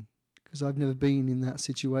imagine, because I've never been in that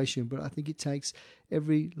situation, but I think it takes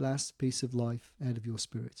every last piece of life out of your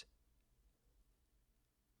spirit.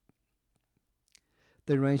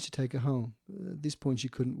 They arranged to take her home. At this point, she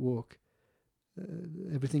couldn't walk.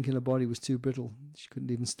 Everything in her body was too brittle. She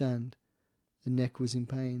couldn't even stand. The neck was in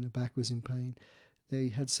pain. The back was in pain. They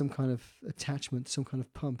had some kind of attachment, some kind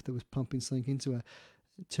of pump that was pumping something into her.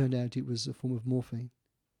 It turned out it was a form of morphine.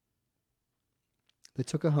 They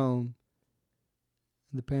took her home,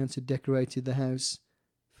 and the parents had decorated the house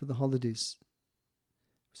for the holidays.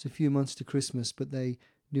 It was a few months to Christmas, but they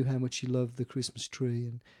knew how much she loved the Christmas tree,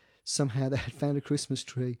 and somehow they had found a Christmas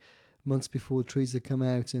tree months before the trees had come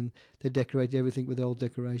out, and they decorated everything with old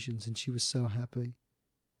decorations, and she was so happy.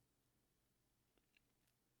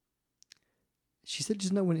 She said she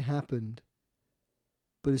doesn't know when it happened,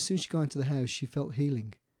 but as soon as she got into the house, she felt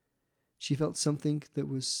healing. She felt something that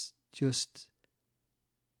was just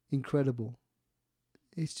incredible.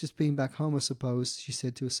 It's just being back home, I suppose, she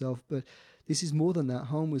said to herself, but this is more than that.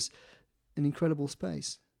 Home was an incredible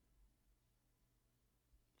space.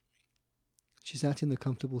 She sat in the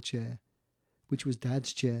comfortable chair, which was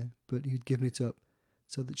Dad's chair, but he'd given it up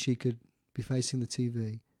so that she could be facing the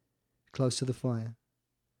TV, close to the fire,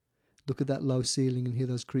 look at that low ceiling and hear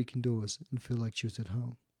those creaking doors and feel like she was at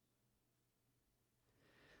home.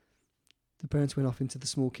 The parents went off into the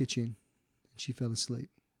small kitchen and she fell asleep.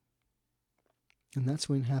 And that's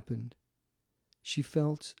when it happened. She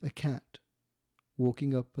felt a cat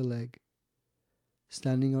walking up her leg,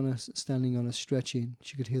 standing on her, stretching.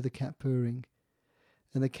 She could hear the cat purring.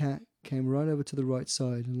 And the cat came right over to the right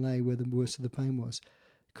side and lay where the worst of the pain was.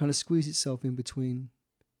 It kind of squeezed itself in between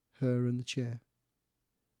her and the chair.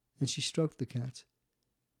 And she stroked the cat.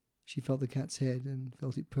 She felt the cat's head and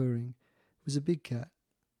felt it purring. It was a big cat.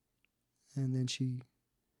 And then she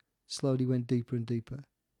slowly went deeper and deeper.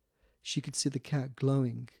 She could see the cat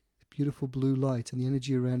glowing, beautiful blue light and the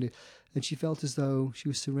energy around it. And she felt as though she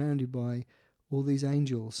was surrounded by all these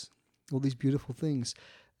angels. all these beautiful things.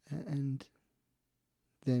 And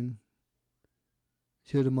then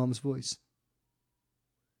she heard her mom's voice.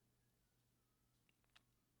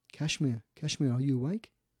 Kashmir, are you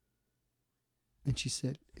awake? And she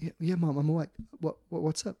said, yeah, Mom, I'm awake.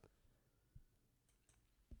 What's up?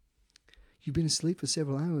 You've been asleep for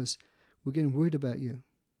several hours. We're getting worried about you.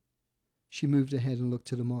 She moved her head and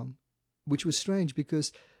looked at her mom, which was strange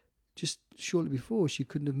because just shortly before she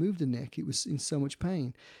couldn't have moved her neck. It was in so much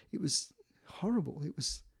pain. It was horrible.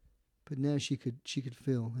 But now she could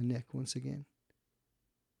feel her neck once again.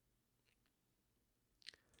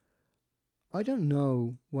 I don't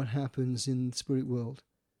know what happens in the spirit world.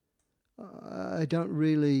 I don't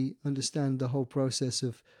really understand the whole process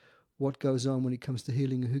of what goes on when it comes to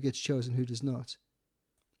healing and who gets chosen, who does not.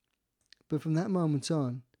 But from that moment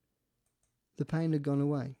on, the pain had gone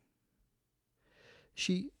away.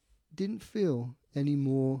 She didn't feel any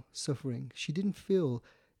more suffering. She didn't feel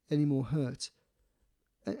any more hurt.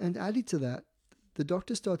 And added to that, the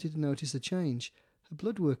doctor started to notice a change. Her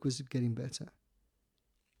blood work was getting better.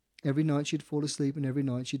 Every night she'd fall asleep, and every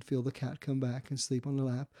night she'd feel the cat come back and sleep on her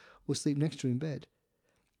lap or sleep next to her in bed.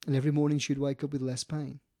 And every morning she'd wake up with less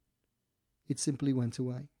pain. It simply went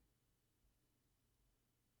away.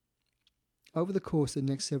 Over the course of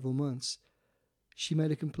the next several months, she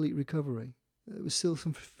made a complete recovery. There was still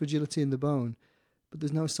some fragility in the bone, but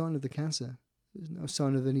there's no sign of the cancer. There's no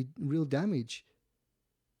sign of any real damage.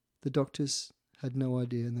 The doctors had no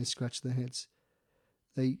idea, and they scratched their heads.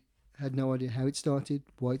 They had no idea how it started,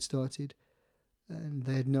 why it started, and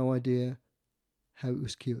they had no idea how it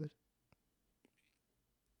was cured.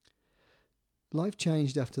 Life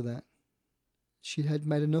changed after that. She had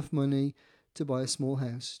made enough money to buy a small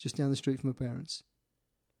house just down the street from her parents.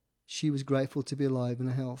 She was grateful to be alive and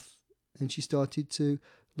her health, and she started to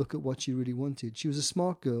look at what she really wanted. She was a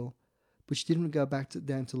smart girl, but she didn't want to go back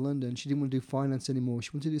down to London. She didn't want to do finance anymore.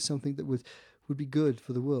 She wanted to do something that would be good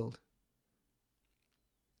for the world.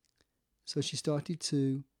 So she started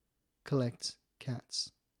to collect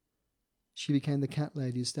cats. She became the cat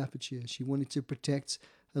lady of Staffordshire. She wanted to protect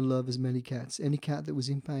and love as many cats. Any cat that was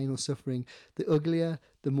in pain or suffering, the uglier,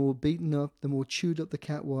 the more beaten up, the more chewed up the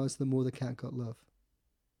cat was, the more the cat got love.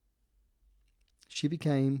 She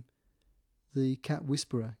became the cat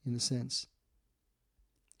whisperer, in a sense.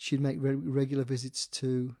 She'd make regular visits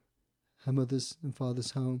to her mother's and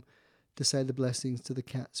father's home to say the blessings to the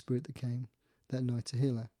cat spirit that came that night to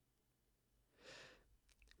heal her.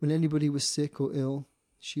 When anybody was sick or ill,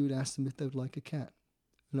 she would ask them if they would like a cat.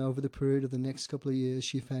 And over the period of the next couple of years,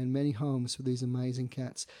 she found many homes for these amazing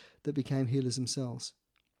cats that became healers themselves.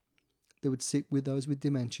 They would sit with those with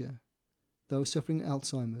dementia, those suffering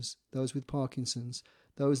Alzheimer's, those with Parkinson's,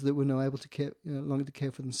 those that were not able to care, longer to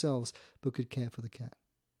care for themselves, but could care for the cat.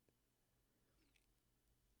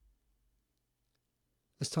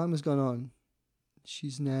 As time has gone on,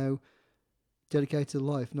 she's now dedicated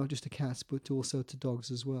life not just to cats, but also to dogs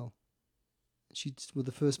as well. She was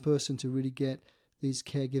the first person to really get these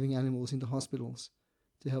caregiving animals into hospitals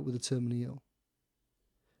to help with the terminally ill.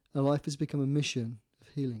 Her life has become a mission of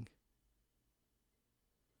healing.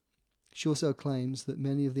 She also claims that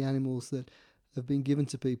many of the animals that have been given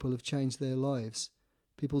to people have changed their lives.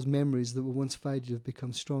 People's memories that were once faded have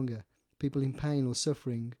become stronger. People in pain or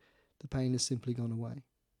suffering, the pain has simply gone away.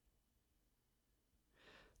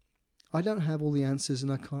 I don't have all the answers,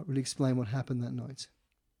 and I can't really explain what happened that night.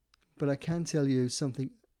 But I can tell you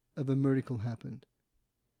something of a miracle happened.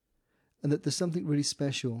 And that there's something really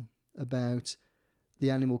special about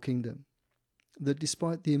the animal kingdom. That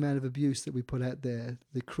despite the amount of abuse that we put out there,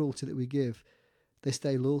 the cruelty that we give, they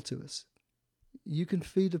stay loyal to us. You can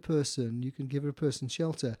feed a person, you can give a person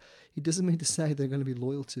shelter. It doesn't mean to say they're going to be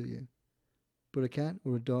loyal to you. But a cat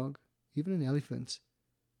or a dog, even an elephant,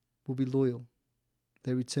 will be loyal.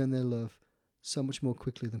 They return their love so much more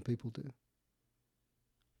quickly than people do.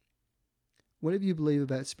 Whatever you believe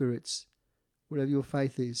about spirits, whatever your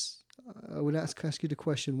faith is, I would ask you to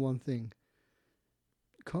question one thing.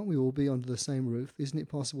 Can't we all be under the same roof? Isn't it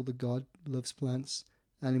possible that God loves plants,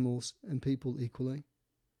 animals, and people equally?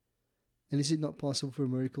 And is it not possible for a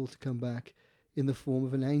miracle to come back in the form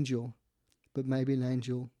of an angel, but maybe an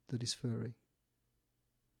angel that is furry?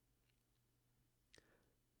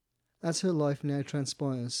 As her life now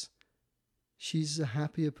transpires, she's a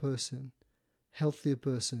happier person, healthier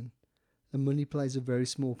person, and money plays a very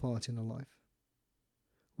small part in her life.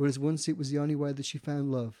 Whereas once it was the only way that she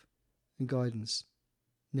found love and guidance,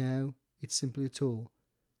 now it's simply a tool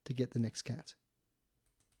to get the next cat.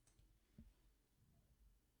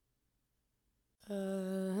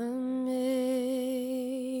 Amazing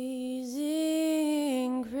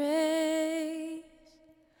grace,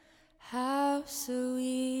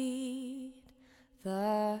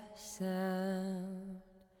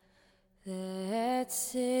 that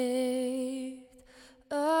saved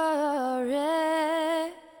a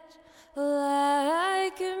wretch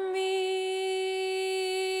like me.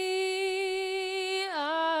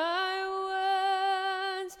 I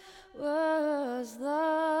once was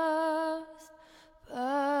lost,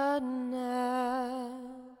 but now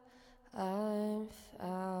I'm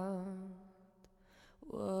found.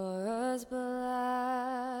 Was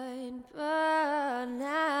blind, but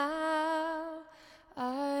now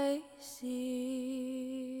I see.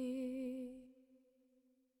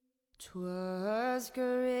 'Twas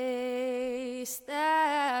grace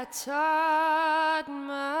that taught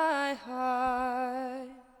my heart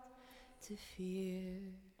to fear,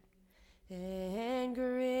 and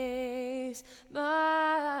grace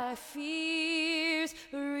my fears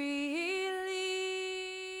relieved.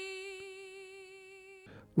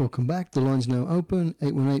 Welcome back. The line's now open.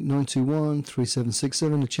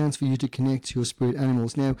 818-921-3767. A chance for you to connect to your spirit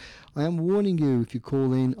animals. Now, I am warning you, if you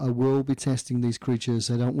call in, I will be testing these creatures.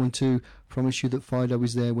 I don't want to promise you that Fido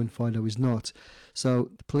is there when Fido is not.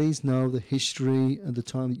 So please know the history and the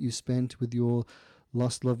time that you spent with your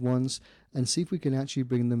lost loved ones, and see if we can actually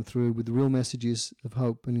bring them through with real messages of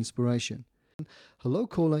hope and inspiration. Hello,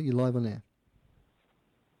 caller. You're live on air.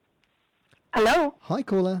 Hello. Hi,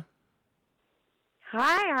 caller.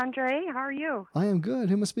 Hi, Andre. How are you? I am good.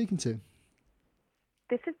 Who am I speaking to?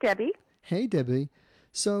 This is Debbie. Hey, Debbie.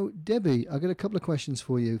 So, Debbie, I've got a couple of questions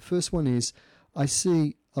for you. First one is, I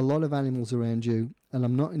see a lot of animals around you, and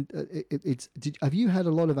I'm not. Have you had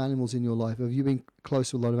a lot of animals in your life? Have you been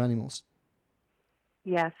close to a lot of animals?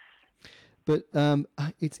 Yes. But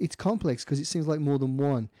it's complex because it seems like more than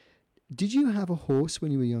one. Did you have a horse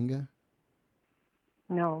when you were younger?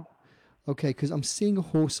 No. Okay, because I'm seeing a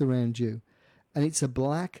horse around you, and it's a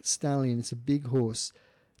black stallion. It's a big horse.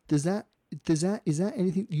 Is that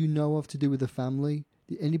anything you know of to do with the family?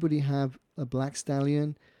 Did anybody have a black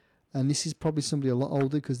stallion? And this is probably somebody a lot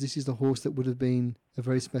older, because this is the horse that would have been a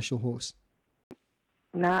very special horse.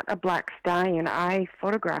 Not a black stallion. I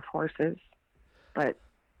photograph horses, but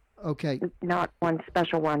okay, not one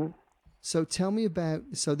special one. So tell me about.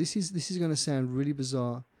 So this is going to sound really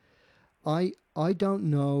bizarre. I don't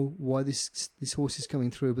know why this horse is coming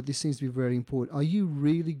through, but this seems to be very important. Are you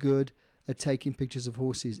really good at taking pictures of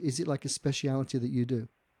horses? Is it like a speciality that you do?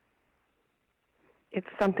 It's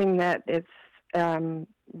something that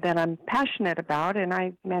that I'm passionate about, and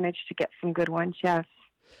I managed to get some good ones, yes.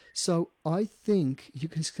 So I think, you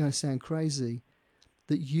can kind of sound crazy,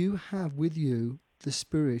 that you have with you the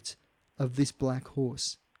spirit of this black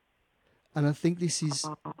horse. And I think this is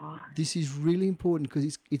really important,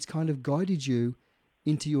 because it's kind of guided you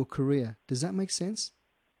into your career. Does that make sense?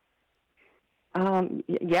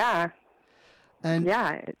 Yeah. And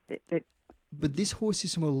yeah. But this horse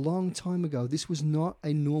is from a long time ago. This was not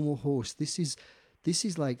a normal horse. This is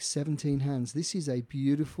like 17 hands. This is a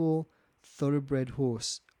beautiful thoroughbred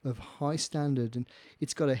horse of high standard, and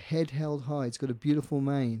it's got a head held high. It's got a beautiful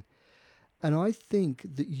mane. And I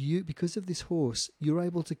think that you, because of this horse, you're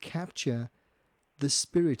able to capture the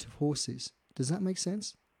spirit of horses. Does that make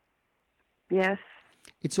sense? Yes.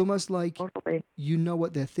 It's almost like totally. You know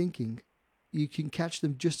what they're thinking. You can catch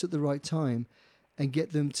them just at the right time and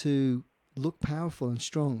get them to look powerful and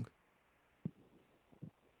strong.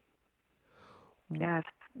 Yes.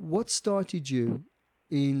 What started you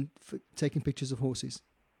in taking pictures of horses?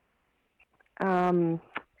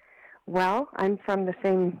 Well, I'm from the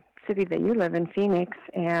same city that you live in, Phoenix,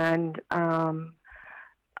 and some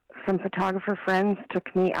photographer friends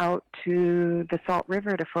took me out to the Salt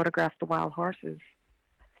River to photograph the wild horses.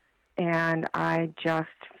 And I just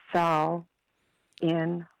fell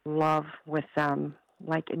in love with them,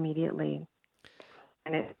 like, immediately.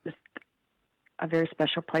 And it's just a very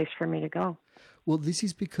special place for me to go. Well, this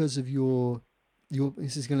is because of your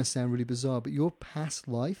this is going to sound really bizarre, but your past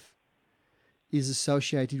life is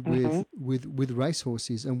associated with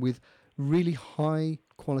racehorses and with really high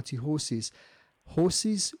quality horses.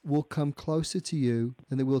 Horses will come closer to you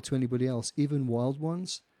than they will to anybody else, even wild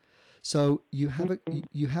ones. So you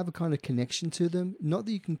have a kind of connection to them. Not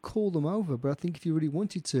that you can call them over, but I think if you really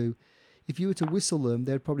wanted to, if you were to whistle them,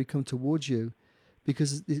 they'd probably come towards you,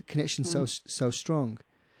 because the connection's so strong.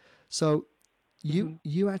 So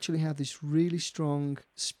you actually have this really strong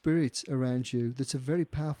spirit around you that's a very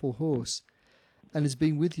powerful horse, and has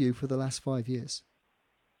been with you for the last 5 years.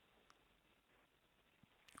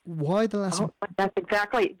 Why the last? That's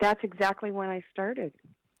exactly when I started.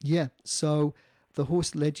 Yeah. So the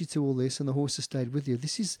horse led you to all this, and the horse has stayed with you.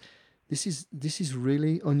 This is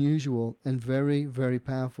really unusual and very, very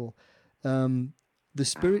powerful. The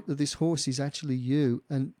spirit of this horse is actually you,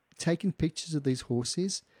 and taking pictures of these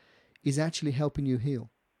horses is actually helping you heal.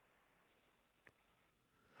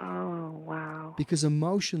 Oh, wow. Because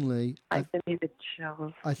emotionally, I give me the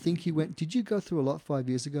chills. I think you went. Did you go through a lot 5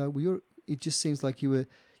 years ago? It just seems like you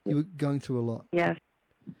were going through a lot. Yes.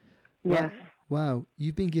 Yes. Wow.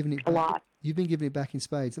 You've been giving it back. A lot. You've been giving it back in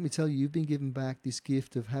spades. Let me tell you, you've been given back this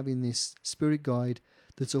gift of having this spirit guide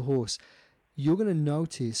that's a horse. You're going to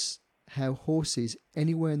notice how horses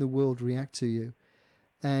anywhere in the world react to you,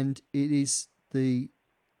 and it's an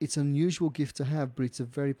unusual gift to have, but it's a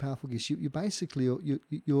very powerful gift. You basically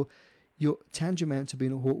you're tantamount to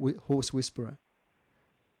being a horse whisperer.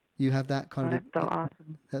 You have that kind of That's so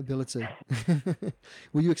awesome. ability.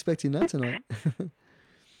 Were you expecting that tonight?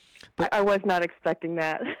 I was not expecting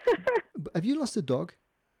that. Have you lost a dog?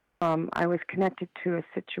 I was connected to a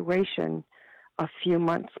situation a few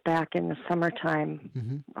months back in the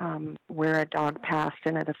summertime where a dog passed,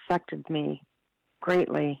 and it affected me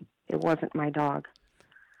greatly. It wasn't my dog.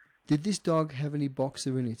 Did this dog have any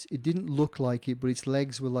boxer in it? It didn't look like it, but its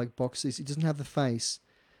legs were like boxers. It doesn't have the face,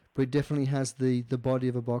 but it definitely has the body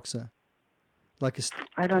of a boxer.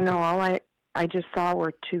 I don't know. All I just saw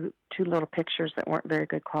were two little pictures that weren't very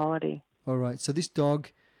good quality. All right. So this dog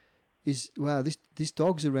is, wow, this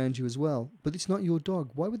dog's around you as well, but it's not your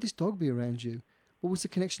dog. Why would this dog be around you? What was the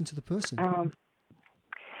connection to the person?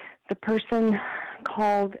 The person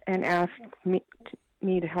called and asked me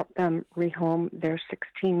to help them rehome their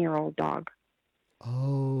 16-year-old dog.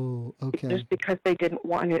 Oh, okay. Just because they didn't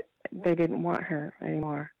want her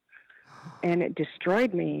anymore, and it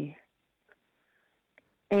destroyed me.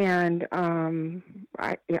 And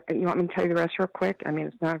you want me to tell you the rest real quick? I mean,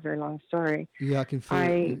 it's not a very long story. Yeah, I can feel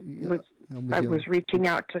it. I was reaching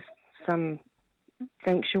out to some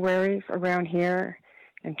sanctuaries around here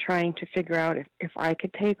and trying to figure out if I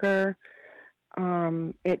could take her.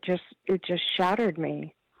 It just shattered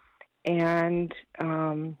me, and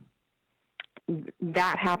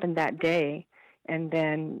that happened that day. And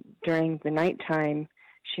then during the nighttime,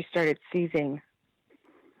 she started seizing.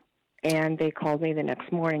 And they called me the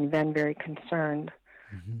next morning, then very concerned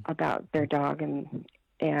about their dog, and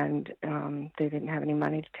they didn't have any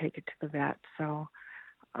money to take it to the vet. So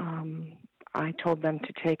I told them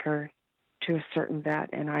to take her to a certain vet,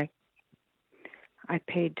 and I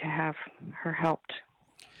paid to have her helped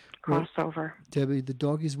cross over. Debbie, the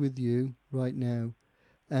dog is with you right now,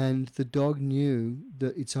 and the dog knew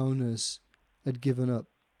that its owners had given up.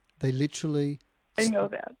 They literally... I know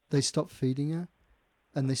that. They stopped feeding her.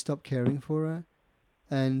 And they stopped caring for her,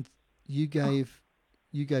 and you gave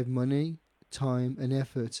money, time, and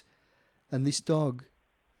effort, and this dog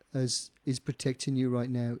is protecting you right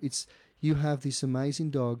now. You have this amazing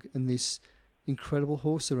dog and this incredible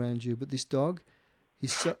horse around you, but this dog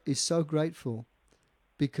is so grateful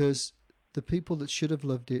because the people that should have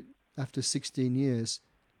loved it after 16 years,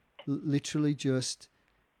 literally just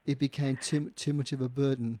it became too much of a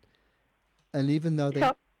burden, and even though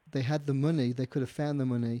they had the money, they could have found the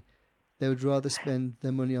money, they would rather spend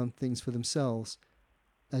their money on things for themselves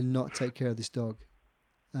and not take care of this dog.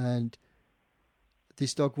 And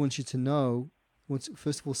this dog wants you to know,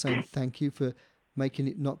 first of all, saying thank you for making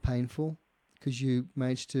it not painful because you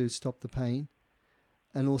managed to stop the pain,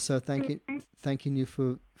 and also thanking you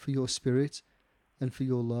for your spirit and for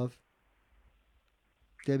your love.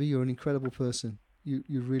 Debbie, you're an incredible person. You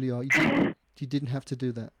really are. You didn't have to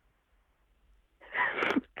do that.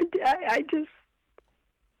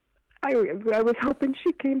 I was hoping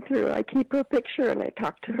she came through. I keep her picture and I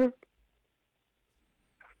talk to her.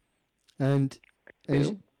 And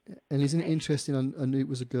isn't it interesting? I knew it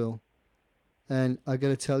was a girl, and I got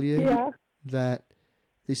to tell you that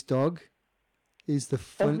this dog is the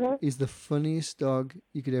funniest dog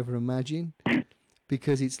you could ever imagine,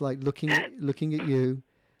 because it's like looking at you,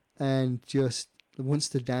 and just wants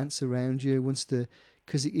to dance around you,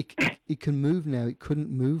 because it can move now. It couldn't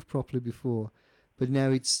move properly before, but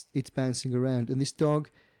now it's bouncing around. And this dog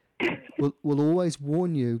will always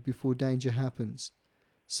warn you before danger happens.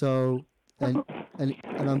 So, and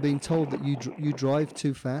I'm being told that you drive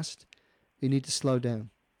too fast. You need to slow down.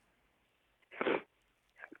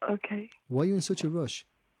 Okay. Why are you in such a rush?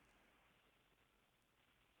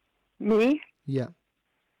 Me? Yeah.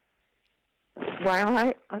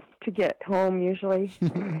 Well, to get home usually.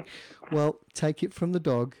 Well, take it from the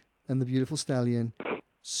dog and the beautiful stallion.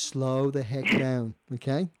 Slow the heck down,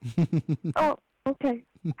 okay? Oh, okay.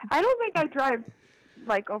 I don't think I drive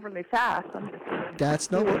like overly fast. I'm just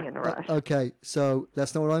that's not what. in a rush. Okay, so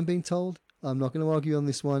that's not what I'm being told. I'm not going to argue on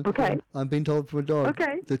this one. Okay. I'm being told from a dog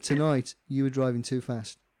that tonight you were driving too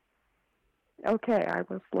fast. Okay, I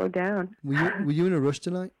will slow down. Were you in a rush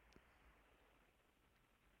tonight?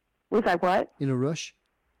 Was I what? In a rush?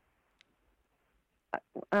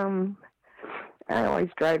 Um, I always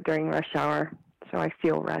drive during rush hour, so I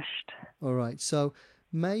feel rushed. All right. So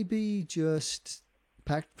maybe just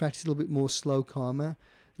practice a little bit more slow karma, a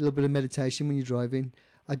little bit of meditation when you're driving.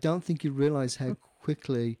 I don't think you realize how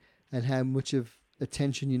quickly and how much of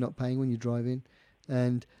attention you're not paying when you're driving.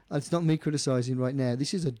 And it's not me criticizing right now.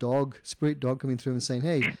 This is a dog, spirit dog, coming through and saying,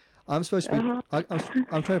 "Hey, I'm supposed to be.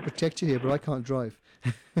 I'm trying to protect you here, but I can't drive."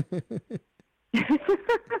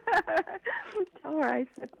 Tell her I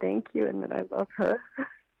said thank you and that I love her.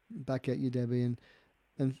 Back at you, Debbie,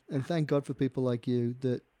 and thank God for people like you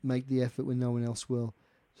that make the effort when no one else will.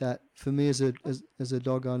 That for me, as a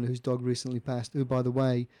dog owner whose dog recently passed, who by the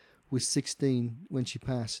way was 16 when she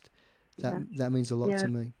passed, that means a lot to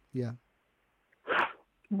me. Yeah.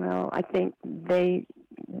 Well, I think they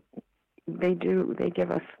do. They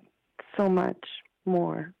give us so much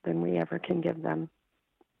more than we ever can give them.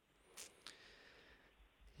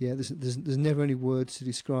 Yeah, there's never any words to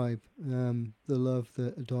describe the love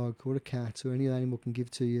that a dog or a cat or any animal can give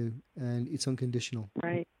to you, and it's unconditional.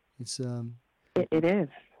 Right. It's It is.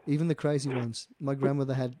 even the crazy ones. My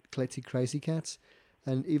grandmother had collected crazy cats,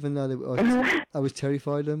 and even though I was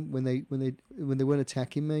terrified of them when they weren't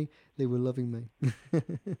attacking me, they were loving me.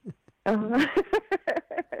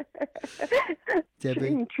 Debbie,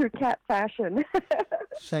 In true cat fashion.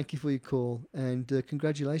 thank you for your call, and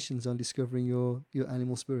congratulations on discovering your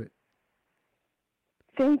animal spirit.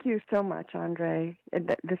 Thank you so much, Andre.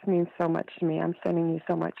 This means so much to me. I'm sending you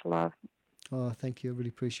so much love. Oh, thank you. I really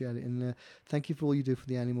appreciate it, and thank you for all you do for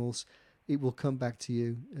the animals. It will come back to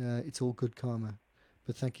you. It's all good karma,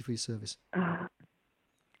 but thank you for your service. My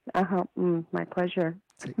pleasure.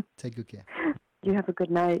 Take good care. You have a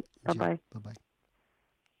good night. Bye-bye. Bye-bye.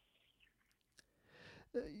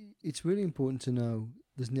 It's really important to know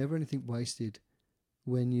there's never anything wasted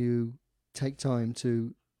when you take time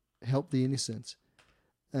to help the innocent.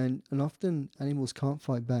 And often animals can't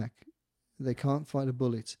fight back. They can't fight a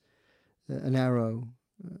bullet, an arrow,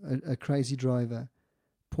 a crazy driver,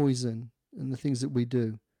 poison, and the things that we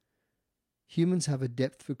do. Humans have a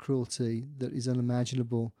depth for cruelty that is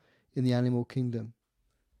unimaginable in the animal kingdom.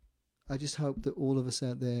 I just hope that all of us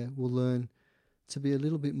out there will learn to be a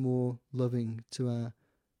little bit more loving to our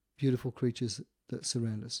beautiful creatures that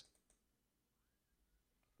surround us.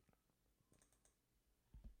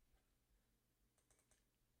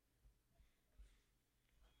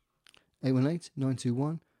 Eight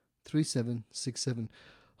 818-921-3767.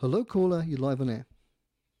 Hello, caller. You're live on air.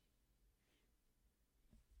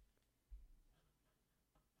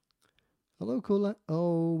 Hello, caller.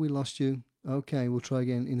 Oh, we lost you. Okay, we'll try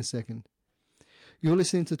again in a second. You're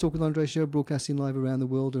listening to Talk with Andre show, broadcasting live around the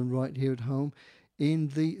world and right here at home in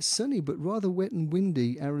the sunny but rather wet and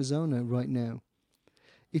windy Arizona right now.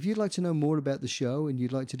 If you'd like to know more about the show and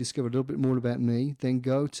you'd like to discover a little bit more about me, then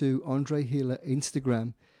go to Andre Healer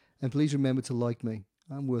Instagram, and please remember to like me.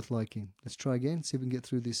 I'm worth liking. Let's try again, see if we can get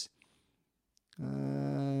through this.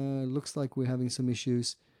 Looks like we're having some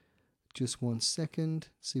issues. Just 1 second,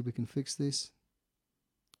 see if we can fix this.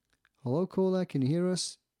 Hello, caller, can you hear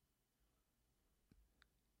us?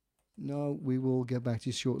 No, we will get back to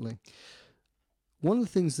you shortly. One of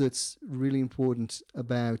the things that's really important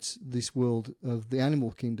about this world of the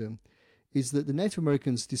animal kingdom is that the Native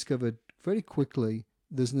Americans discovered very quickly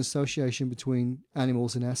there's an association between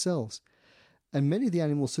animals and ourselves. And many of the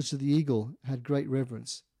animals, such as the eagle, had great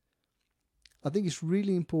reverence. I think it's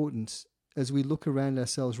really important as we look around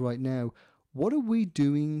ourselves right now, what are we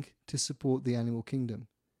doing to support the animal kingdom?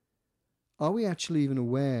 Are we actually even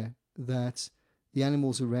aware that the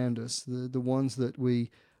animals around us, the ones that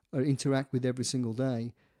we interact with every single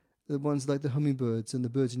day, the ones like the hummingbirds and the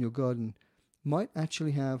birds in your garden, might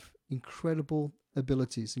actually have incredible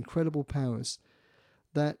abilities, incredible powers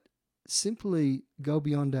that simply go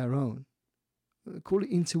beyond our own? Call it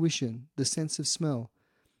intuition, the sense of smell,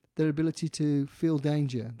 their ability to feel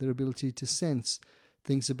danger, their ability to sense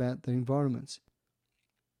things about their environment.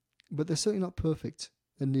 But they're certainly not perfect,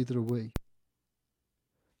 and neither are we.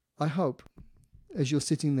 I hope, as you're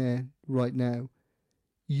sitting there right now,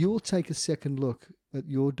 you'll take a second look at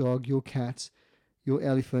your dog, your cat, your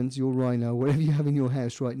elephant, your rhino, whatever you have in your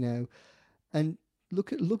house right now, and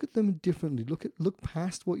look at them differently. Look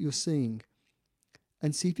past what you're seeing,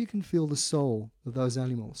 and see if you can feel the soul of those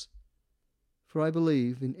animals. For I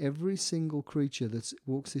believe in every single creature that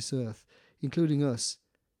walks this earth, including us,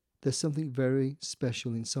 there's something very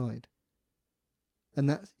special inside. And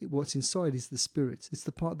that what's inside is the spirit. It's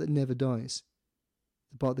the part that never dies,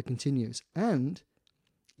 the part that continues. And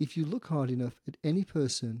if you look hard enough at any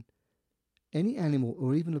person, any animal,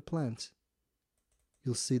 or even a plant,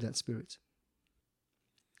 you'll see that spirit.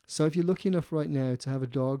 So if you're lucky enough right now to have a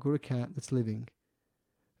dog or a cat that's living,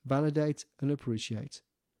 validate and appreciate.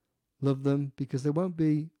 Love them because they won't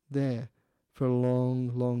be there for a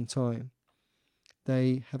long, long time.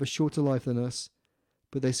 They have a shorter life than us,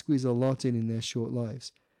 but they squeeze a lot in their short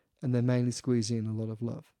lives, and they mainly squeeze in a lot of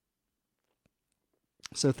love.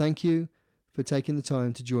 So thank you for taking the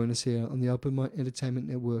time to join us here on the Open Mind Entertainment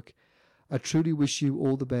Network. I truly wish you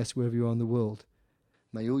all the best wherever you are in the world.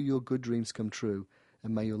 May all your good dreams come true,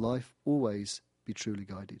 and may your life always be truly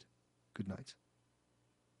guided. Good night.